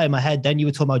thought that in my head, then you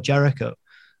were talking about Jericho.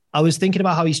 I was thinking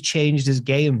about how he's changed his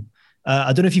game.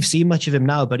 I don't know if you've seen much of him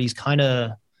now, but he's kind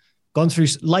of gone through,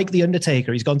 like The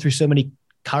Undertaker, he's gone through so many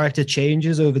character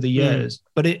changes over the years,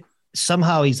 but it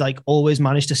somehow he's like always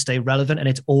managed to stay relevant, and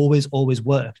it's always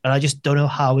worked. And I just don't know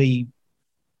how he.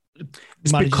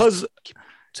 It's because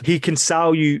he can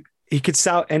sell you. He could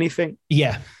sell anything.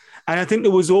 Yeah, and I think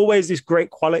there was always this great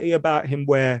quality about him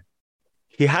where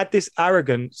he had this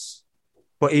arrogance,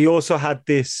 but he also had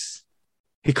this.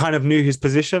 He kind of knew his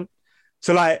position.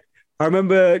 So, like, do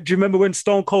you remember when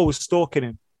Stone Cold was stalking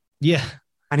him? Yeah.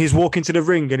 And he's walking to the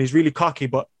ring and he's really cocky,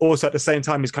 but also at the same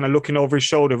time, he's kind of looking over his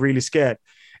shoulder, really scared.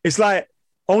 It's like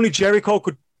only Jericho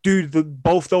could do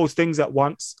both those things at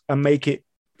once and make it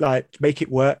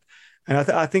work. And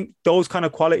I think those kind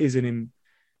of qualities in him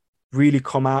really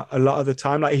come out a lot of the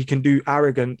time. Like he can do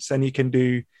arrogance and he can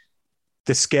do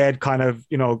the scared kind of,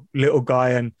 little guy,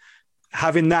 and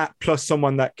having that plus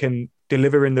someone that can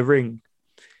deliver in the ring,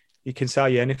 he can sell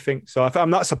you anything. So I'm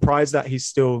not surprised that he's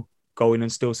still going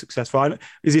and still successful.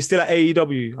 Is he still at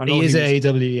AEW? I know he is at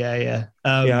AEW, yeah.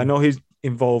 I know he's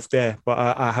involved there, but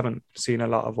I haven't seen a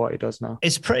lot of what he does now.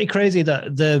 It's pretty crazy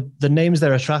that the names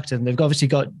they're attracting. They've obviously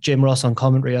got Jim Ross on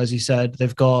commentary, as you said.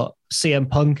 They've got CM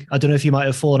Punk. I don't know if you might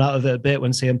have fallen out of it a bit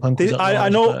when CM Punk was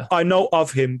I know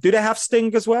of him. Do they have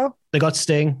Sting as well? They got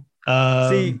Sting.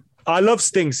 See, I love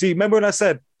Sting. See, remember when I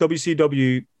said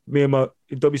WCW, me and my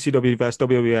WCW versus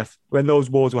WWF, when those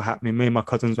wars were happening, me and my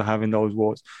cousins were having those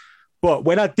wars. But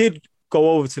when I did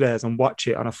go over to theirs and watch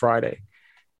it on a Friday,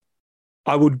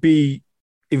 I would be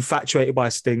infatuated by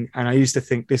Sting, and I used to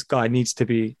think this guy needs to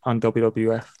be on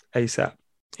WWF ASAP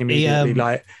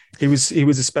immediately. He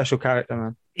was a special character,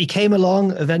 man. He came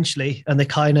along eventually, and they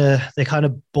kind of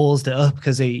ballsed it up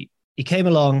because he came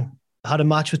along, had a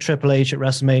match with Triple H at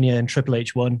WrestleMania, and Triple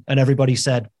H won, and everybody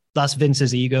said that's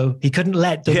Vince's ego. He couldn't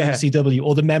let WCW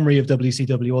or the memory of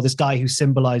WCW or this guy who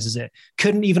symbolizes it,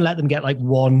 couldn't even let them get like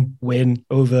one win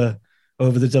over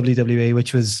the WWE,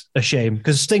 which was a shame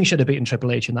because Sting should have beaten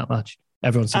Triple H in that match.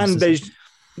 Everyone seems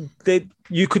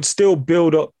you could still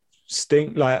build up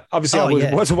Sting. Like obviously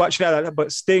I wasn't watching that,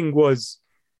 but Sting was,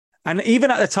 and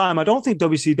even at the time, I don't think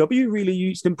WCW really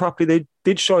used him properly. They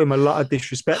did show him a lot of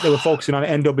disrespect. They were focusing on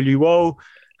NWO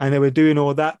and they were doing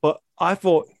all that, but I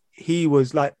thought he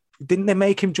was like, didn't they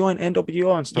make him join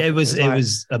NWO and stuff? Yeah, it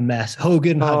was a mess.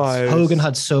 Hogan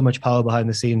had so much power behind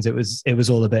the scenes. It was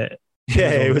all a bit.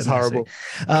 It was horrible.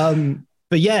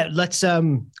 But yeah, let's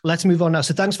move on now.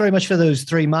 So thanks very much for those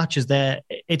 3 matches there.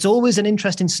 It's always an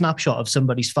interesting snapshot of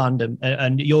somebody's fandom,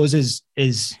 and yours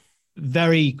is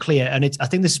very clear. And I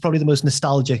think this is probably the most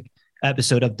nostalgic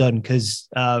episode I've done because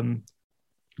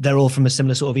they're all from a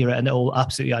similar sort of era and they're all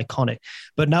absolutely iconic.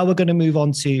 But now we're going to move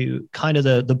on to kind of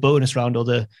the bonus round or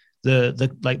the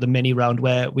mini round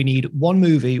where we need one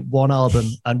movie, one album,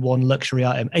 and one luxury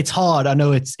item. It's hard. I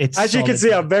know it's as you can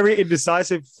see, I'm very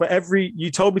indecisive.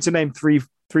 You told me to name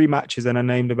three matches and I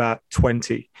named about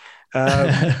 20.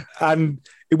 And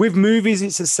with movies,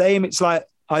 it's the same. It's like,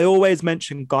 I always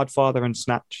mention Godfather and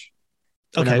Snatch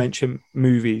when I mention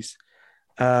movies.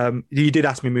 You did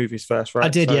ask me movies first, right? I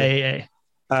did. Yeah.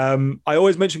 I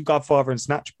always mention Godfather and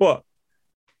Snatch, but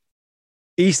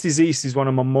East is East is one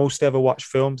of my most ever watched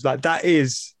films. Like that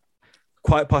is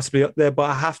quite possibly up there, but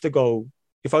I have to go.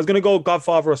 If I was going to go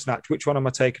Godfather or Snatch, which one am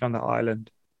I taking on that island?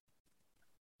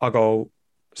 I'll go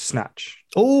Snatch.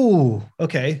 Oh,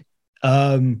 okay.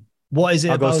 What is it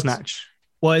about Snatch?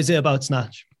 What is it about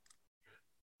Snatch?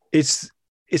 It's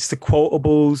the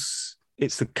quotables,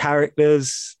 it's the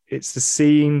characters, it's the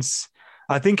scenes.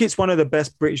 I think it's one of the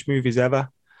best British movies ever.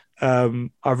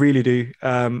 I really do.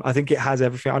 I think it has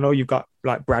everything. I know you've got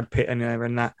like Brad Pitt in there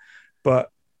and that, but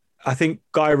I think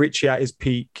Guy Ritchie at his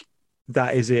peak,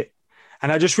 that is it.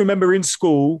 And I just remember in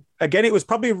school, again, it was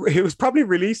probably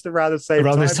released around the same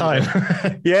time. This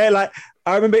time. Yeah, like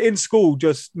I remember in school,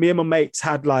 just me and my mates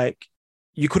had like,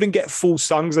 you couldn't get full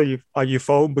songs on your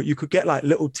phone, but you could get like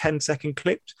little 10-second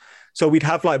clips. So we'd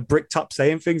have like Bricktop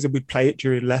saying things and we'd play it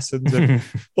during lessons and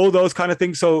all those kind of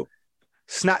things. So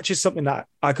Snatch is something that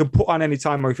I can put on any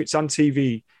time, or if it's on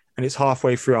TV and it's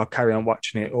halfway through, I'll carry on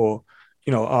watching it, or,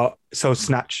 so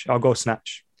Snatch, I'll go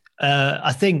Snatch.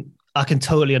 I think I can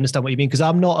totally understand what you mean, because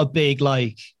I'm not a big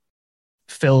like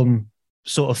film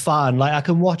sort of fan. Like I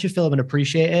can watch a film and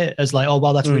appreciate it as like, oh,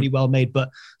 wow, that's really well made. But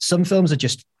some films are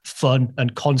just fun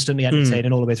and constantly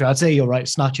entertaining all the way through. I'd say you're right.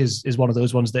 Snatch is one of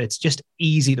those ones that it's just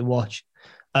easy to watch.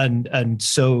 And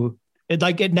so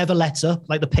it never lets up.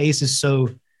 Like the pace is so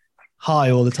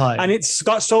high all the time. And it's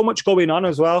got so much going on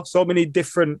as well. So many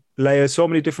different layers, so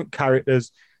many different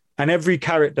characters. And every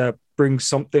character brings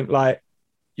something. Like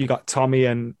you got Tommy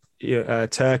and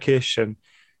Turkish, and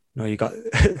you got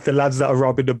the lads that are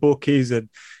robbing the bookies, and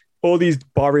all these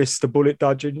Boris, the bullet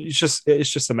dodging. It's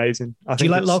just amazing. I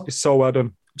think it's so well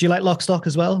done. Do you like Lock, Stock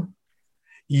as well?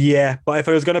 Yeah, but if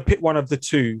I was going to pick one of the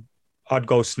two, I'd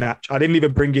go Snatch. I didn't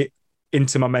even bring it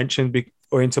into my mention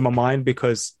or into my mind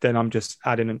because then I'm just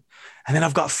adding it. And then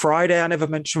I've got Friday. I never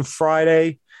mentioned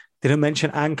Friday. Didn't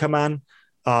mention Anchorman.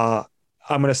 I'm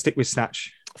going to stick with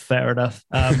Snatch. Fair enough.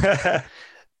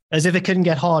 As if it couldn't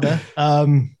get harder.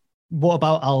 What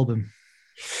about album?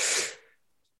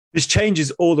 This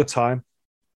changes all the time.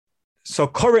 So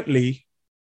currently,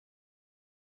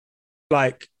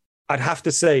 like, I'd have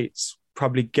to say it's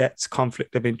probably Gets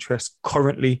Conflict of Interest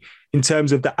currently in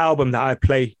terms of the album that I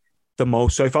play the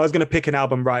most. So if I was going to pick an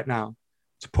album right now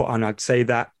to put on, I'd say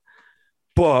that.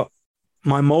 But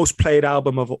my most played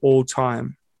album of all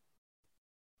time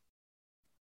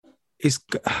is...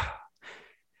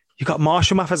 You got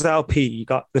Marshall Mathers LP, you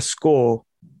got The Score,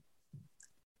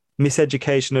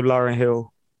 Miseducation of Lauryn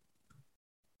Hill.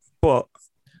 But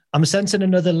I'm sensing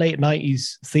another late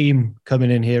 90s theme coming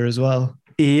in here as well.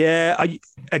 Yeah. I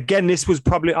think this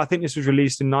was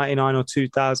released in 99 or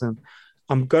 2000.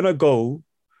 I'm going to go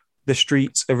The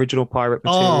Streets original Pirate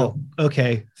Material. Oh,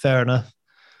 okay. Fair enough.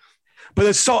 But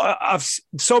there's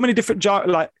so many different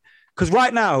genres, like, because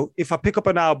right now, if I pick up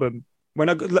an album,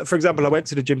 for example, I went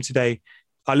to the gym today,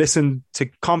 I listened to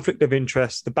Conflict of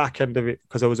Interest, the back end of it,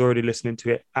 because I was already listening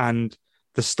to it, and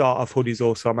the start of Hoodies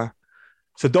All Summer.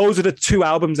 So those are the two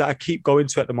albums that I keep going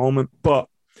to at the moment. But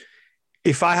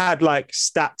if I had like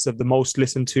stats of the most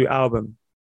listened to album,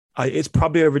 it's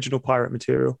probably original Pirate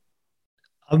Material.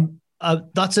 I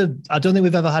don't think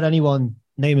we've ever had anyone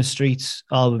name a Streets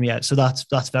album yet. So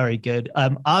that's very good. I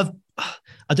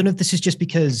don't know if this is just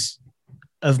because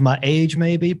of my age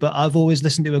maybe, but I've always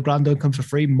listened to A Grand Don't Come For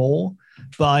Free more.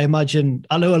 But I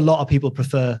know a lot of people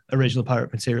prefer original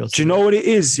Pirate Material. Do you know what it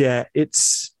is? Yeah,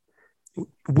 it's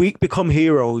Weak Become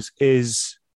Heroes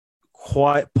is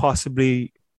quite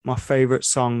possibly my favorite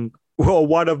song. Well,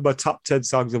 one of my top 10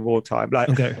 songs of all time. Like,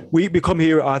 Weak Become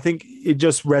Hero, I think it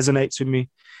just resonates with me.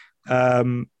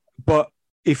 But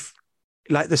if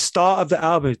like the start of the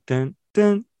album, dun,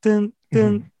 dun, dun,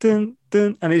 dun, dun,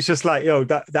 dun, and it's just like,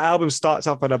 the album starts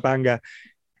off on a banger.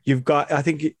 You've got, I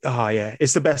think,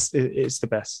 it's the best. It's the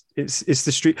best. It's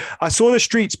the street. I saw The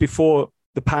Streets before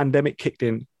the pandemic kicked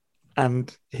in,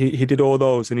 and he did all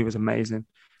those, and he was amazing.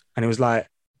 And it was like,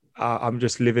 I'm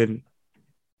just living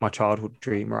my childhood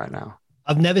dream right now.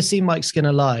 I've never seen Mike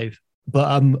Skinner live, but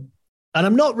I'm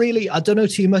not really. I don't know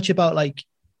too much about like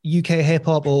UK hip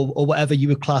hop or whatever you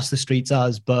would class The Streets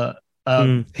as, but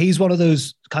he's one of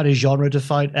those kind of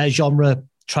genre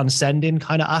transcending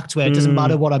kind of acts where it doesn't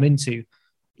matter what I'm into.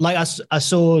 Like I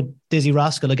saw Dizzy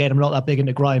Rascal again. I'm not that big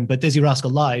into grime, but Dizzy Rascal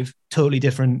live, totally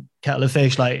different kettle of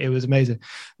fish. Like, it was amazing.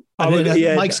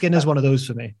 Mike Skinner's one of those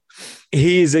for me.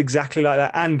 He is exactly like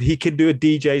that, and he can do a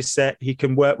DJ set. He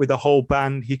can work with a whole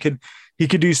band. He could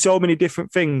do so many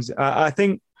different things. I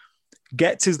think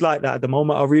Gets is like that at the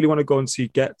moment. I really want to go and see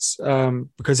Gets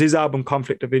because his album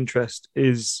Conflict of Interest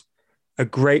is a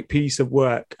great piece of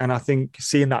work, and I think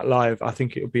seeing that live, I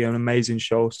think it would be an amazing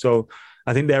show. So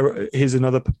I think here's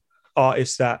another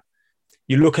artist that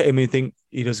you look at him and you think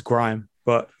he does grime,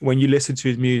 but when you listen to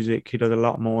his music, he does a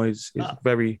lot more. He's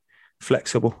very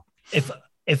flexible.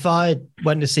 If I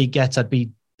went to see Gets, I'd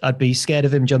be scared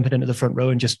of him jumping into the front row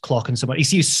and just clocking someone.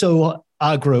 He's so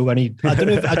aggro when I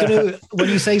don't know when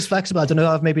you say he's flexible. I don't know.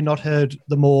 I've maybe not heard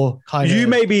the more kind of. You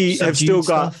maybe have still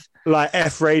got like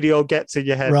F Radio Gets in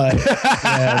your head, right?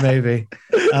 Yeah, maybe.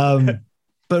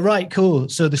 But right, cool.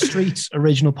 So The Streets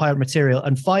original Pirate Material,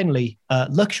 and finally,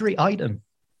 luxury item.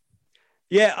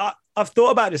 Yeah, I've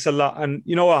thought about this a lot, and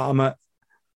you know what?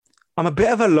 I'm a bit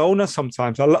of a loner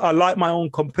sometimes. I like my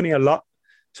own company a lot,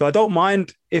 so I don't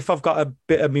mind if I've got a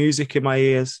bit of music in my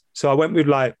ears. So I went with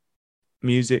like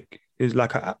music is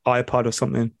like an iPod or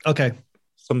something. Okay,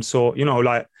 some sort.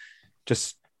 Like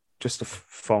just a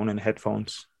phone and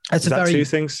headphones. That's two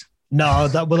things. No,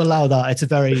 that will allow that.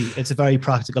 It's a very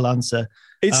practical answer.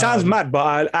 It sounds mad, but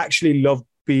I actually love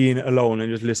being alone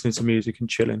and just listening to music and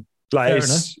chilling. Like,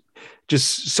 it's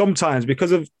just sometimes,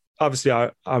 because of obviously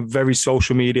I'm very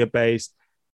social media based,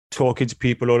 talking to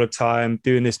people all the time,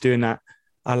 doing this, doing that.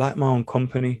 I like my own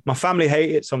company. My family hate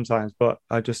it sometimes, but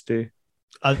I just do.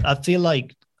 I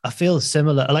feel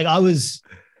similar. Like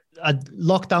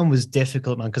lockdown was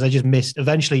difficult, man, because I just missed.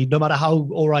 Eventually, no matter how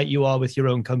all right you are with your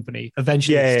own company,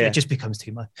 eventually it just becomes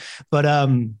too much.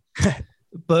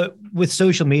 But with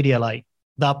social media, like,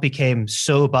 that became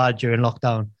so bad during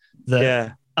lockdown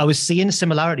that I was seeing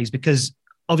similarities, because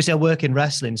obviously I work in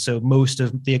wrestling, so most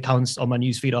of the accounts on my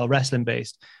newsfeed are wrestling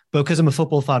based. But because I'm a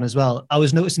football fan as well, I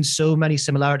was noticing so many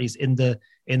similarities in the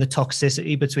in the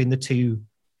toxicity between the two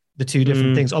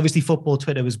different things. Obviously, football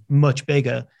Twitter was much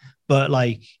bigger, but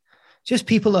like, just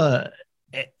people are.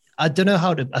 I don't know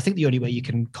how to. I think the only way you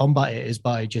can combat it is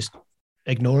by just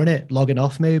ignoring it, logging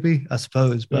off, maybe. I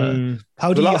suppose. But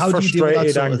how do you deal with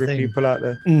that sort of thing? People out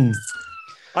there.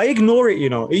 I ignore it. You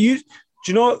know, do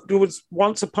you know there was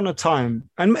once upon a time,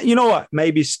 and you know what?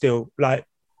 Maybe still like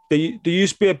there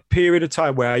used to be a period of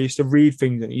time where I used to read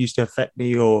things that used to affect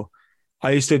me, or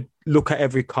I used to look at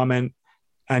every comment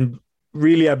and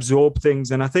really absorb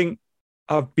things. And I think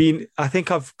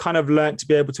I've kind of learned to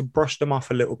be able to brush them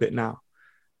off a little bit now.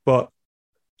 But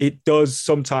it does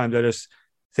sometimes. I just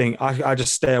think I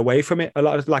just stay away from it a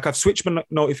lot. Like I've switched my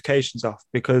notifications off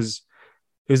because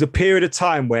there was a period of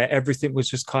time where everything was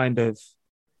just kind of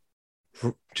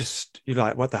just, you're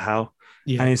like, what the hell?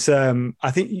 Yeah. And it's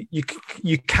I think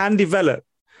you can develop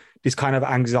this kind of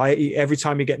anxiety every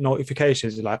time you get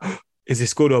notifications. You're like, oh, is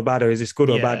this good or bad, or is this good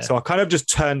or bad? So I kind of just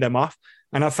turned them off,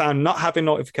 and I found not having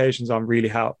notifications on really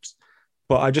helps.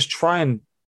 But I just try and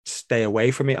stay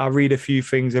away from it. I read a few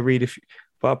things,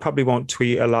 but I probably won't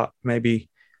tweet a lot, maybe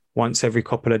once every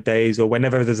couple of days or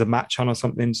whenever there's a match on or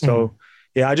something. So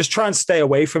yeah, I just try and stay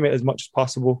away from it as much as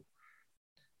possible.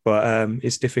 But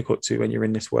it's difficult to when you're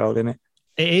in this world, isn't it?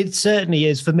 It certainly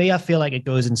is. For me, I feel like it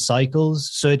goes in cycles.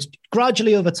 So it's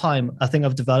gradually over time, I think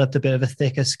I've developed a bit of a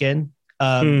thicker skin.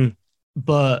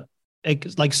 But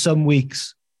it's like some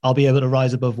weeks I'll be able to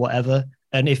rise above whatever.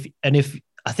 And if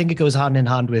I think it goes hand in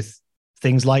hand with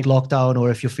things like lockdown,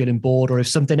 or if you're feeling bored, or if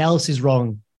something else is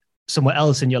wrong somewhere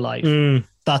else in your life,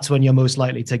 that's when you're most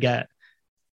likely to get,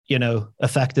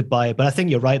 affected by it. But I think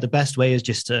you're right. The best way is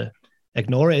just to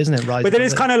ignore it, isn't it? Right. But then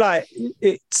it's kind of like,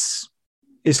 it's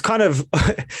kind of,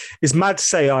 it's mad to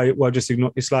say, just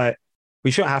ignore. It's like, we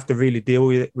shouldn't have to really deal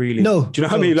with it, really. No. Do you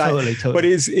know what I mean? Like,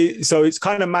 totally. But so it's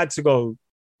kind of mad to go,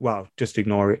 well, just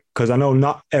ignore it. Because I know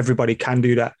not everybody can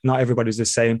do that. Not everybody's the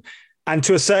same. And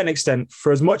to a certain extent,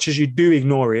 for as much as you do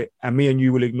ignore it, and me and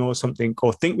you will ignore something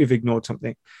or think we've ignored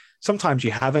something, sometimes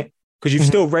you haven't, because you've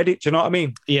still read it. Do you know what I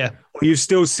mean? Yeah. Or you've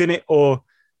still seen it, or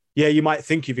you might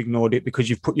think you've ignored it because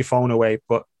you've put your phone away,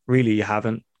 but really you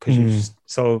haven't.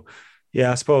 So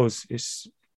yeah, I suppose it's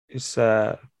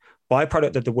a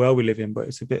byproduct of the world we live in, but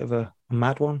it's a bit of a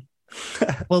mad one.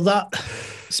 Well,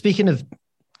 speaking of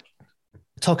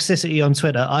toxicity on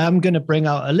Twitter, I am going to bring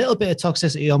out a little bit of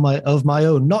toxicity of my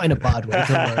own, not in a bad way,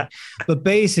 don't worry. But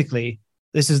basically,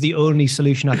 this is the only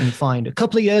solution I can find. A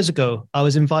couple of years ago, I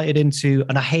was invited into,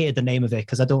 and I hated the name of it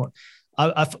because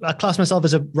I class myself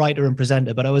as a writer and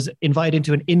presenter, but I was invited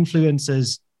into an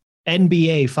influencers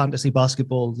NBA fantasy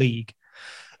basketball league.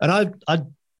 And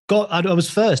I was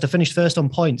first. I finished first on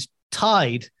points,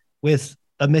 tied with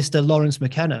a Mr. Lawrence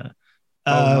McKenna.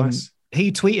 Nice.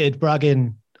 He tweeted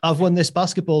bragging, "I've won this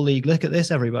basketball league. Look at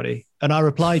this, everybody." And I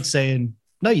replied saying,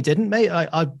 "No, you didn't, mate.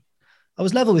 I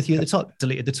was level with you at the top."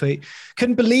 Deleted the tweet.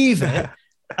 Couldn't believe it.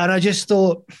 And I just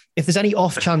thought, if there's any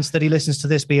off chance that he listens to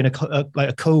this being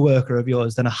a co-worker of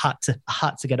yours, then I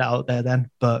had to get it out there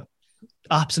then. But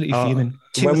absolutely fuming.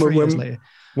 2 or 3 years later.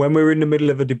 When we're in the middle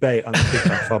of a debate on the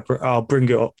kickoff, I'll bring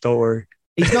it up. Don't worry.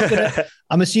 He's not gonna.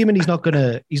 I'm assuming he's not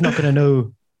gonna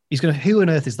know. He's gonna. Who on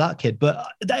earth is that kid? But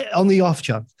on the off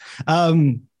chance,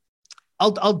 I'll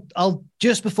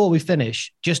just before we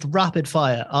finish, just rapid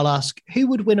fire. I'll ask who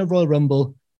would win a Royal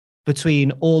Rumble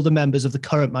between all the members of the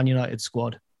current Man United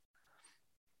squad.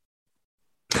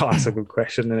 Oh, that's a good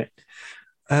question, isn't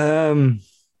it?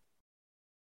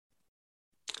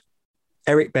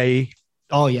 Eric Bailly.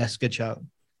 Oh yes, good shout.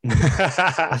 He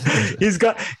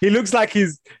looks like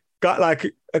he's got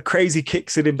like a crazy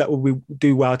kicks in him that will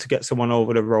do well to get someone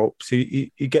over the ropes.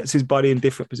 He gets his body in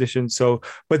different positions. So,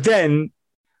 but then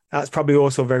that's probably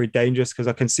also very dangerous because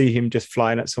I can see him just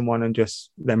flying at someone and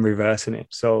just them reversing it.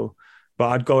 So, but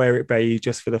I'd go Eric Bailly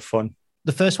just for the fun.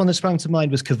 The first one that sprang to mind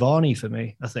was Cavani for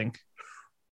me, I think.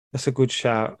 That's a good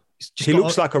shout. He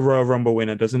looks like a Royal Rumble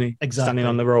winner, doesn't he? Exactly. Standing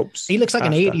on the ropes. He looks like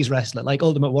an 80s wrestler, like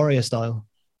Ultimate Warrior style.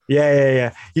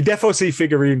 Yeah. You definitely see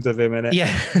figurines of him in it.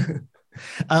 Yeah.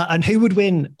 And who would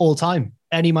win all time?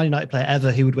 Any Man United player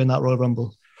ever who would win that Royal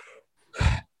Rumble?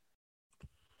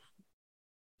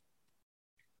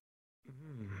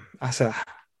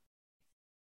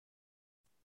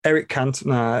 Eric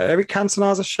Cantona. Eric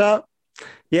Cantona's a shout.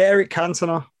 Yeah, Eric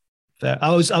Cantona. Fair.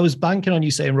 I was banking on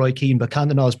you saying Roy Keane, but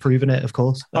Cantona's proven it, of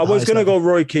course. I was going to go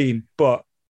Roy Keane, but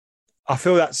I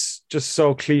feel that's just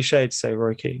so cliche to say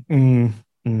Roy Keane.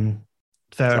 Fair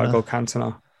enough. I'll go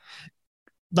Cantona.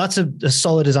 That's as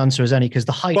solid as answer as any, because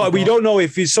the height. But we don't know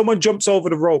if someone jumps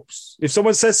over the ropes. If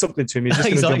someone says something to me, he's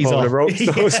just going to jump over the ropes.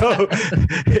 So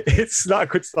it's not a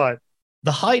good sign.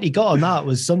 The height he got on that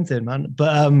was something, man.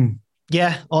 But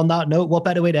yeah, on that note, what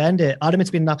better way to end it? Adam,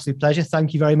 it's been an absolute pleasure.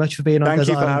 Thank you very much for being on. Thank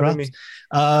you for having me.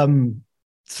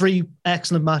 3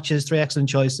 excellent matches, 3 excellent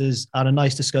choices, and a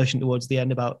nice discussion towards the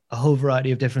end about a whole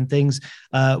variety of different things.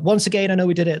 Once again, I know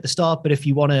we did it at the start, but if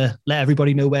you want to let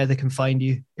everybody know where they can find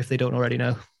you, if they don't already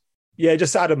know. Yeah,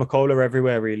 just Adam McCullough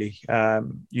everywhere, really.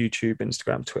 YouTube,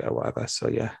 Instagram, Twitter, whatever. So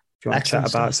yeah, if you want to chat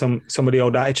about some of the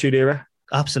old Attitude Era.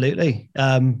 Absolutely.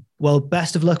 Well,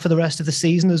 best of luck for the rest of the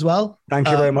season as well. Thank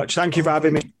you very much. Thank you for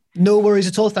having me. No worries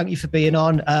at all. Thank you for being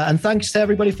on. And thanks to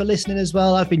everybody for listening as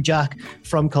well. I've been Jack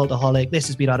from Cultaholic. This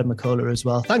has been Adam McCullough as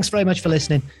well. Thanks very much for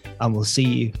listening, and we'll see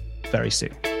you very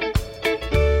soon.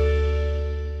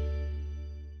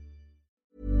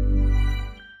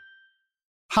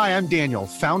 Hi, I'm Daniel,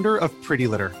 founder of Pretty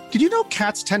Litter. Did you know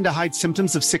cats tend to hide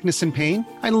symptoms of sickness and pain?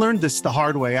 I learned this the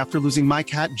hard way after losing my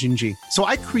cat, Gingy. So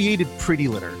I created Pretty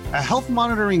Litter, a health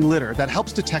monitoring litter that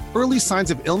helps detect early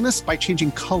signs of illness by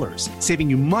changing colors, saving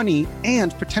you money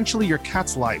and potentially your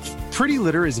cat's life. Pretty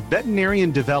Litter is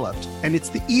veterinarian developed, and it's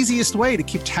the easiest way to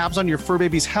keep tabs on your fur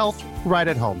baby's health right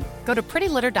at home. Go to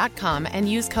prettylitter.com and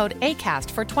use code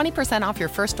ACAST for 20% off your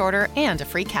first order and a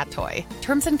free cat toy.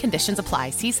 Terms and conditions apply.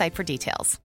 See site for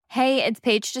details. Hey, it's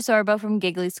Paige DeSorbo from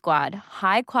Giggly Squad.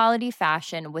 High quality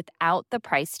fashion without the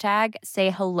price tag. Say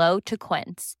hello to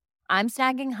Quince. I'm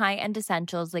snagging high-end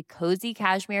essentials like cozy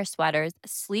cashmere sweaters,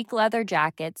 sleek leather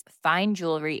jackets, fine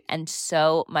jewelry, and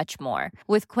so much more.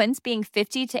 With Quince being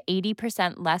 50 to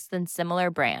 80% less than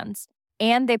similar brands.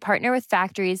 And they partner with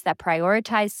factories that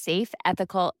prioritize safe,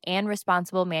 ethical, and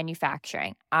responsible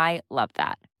manufacturing. I love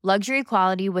that. Luxury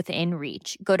quality within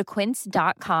reach. Go to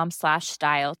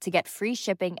quince.com/style to get free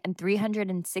shipping and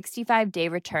 365-day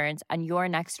returns on your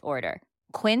next order.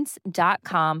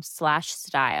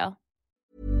 Quince.com/style.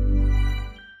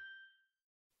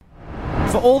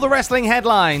 For all the wrestling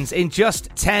headlines in just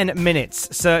 10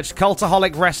 minutes, search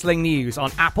Cultaholic Wrestling News on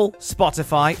Apple,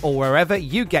 Spotify, or wherever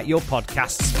you get your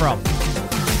podcasts from.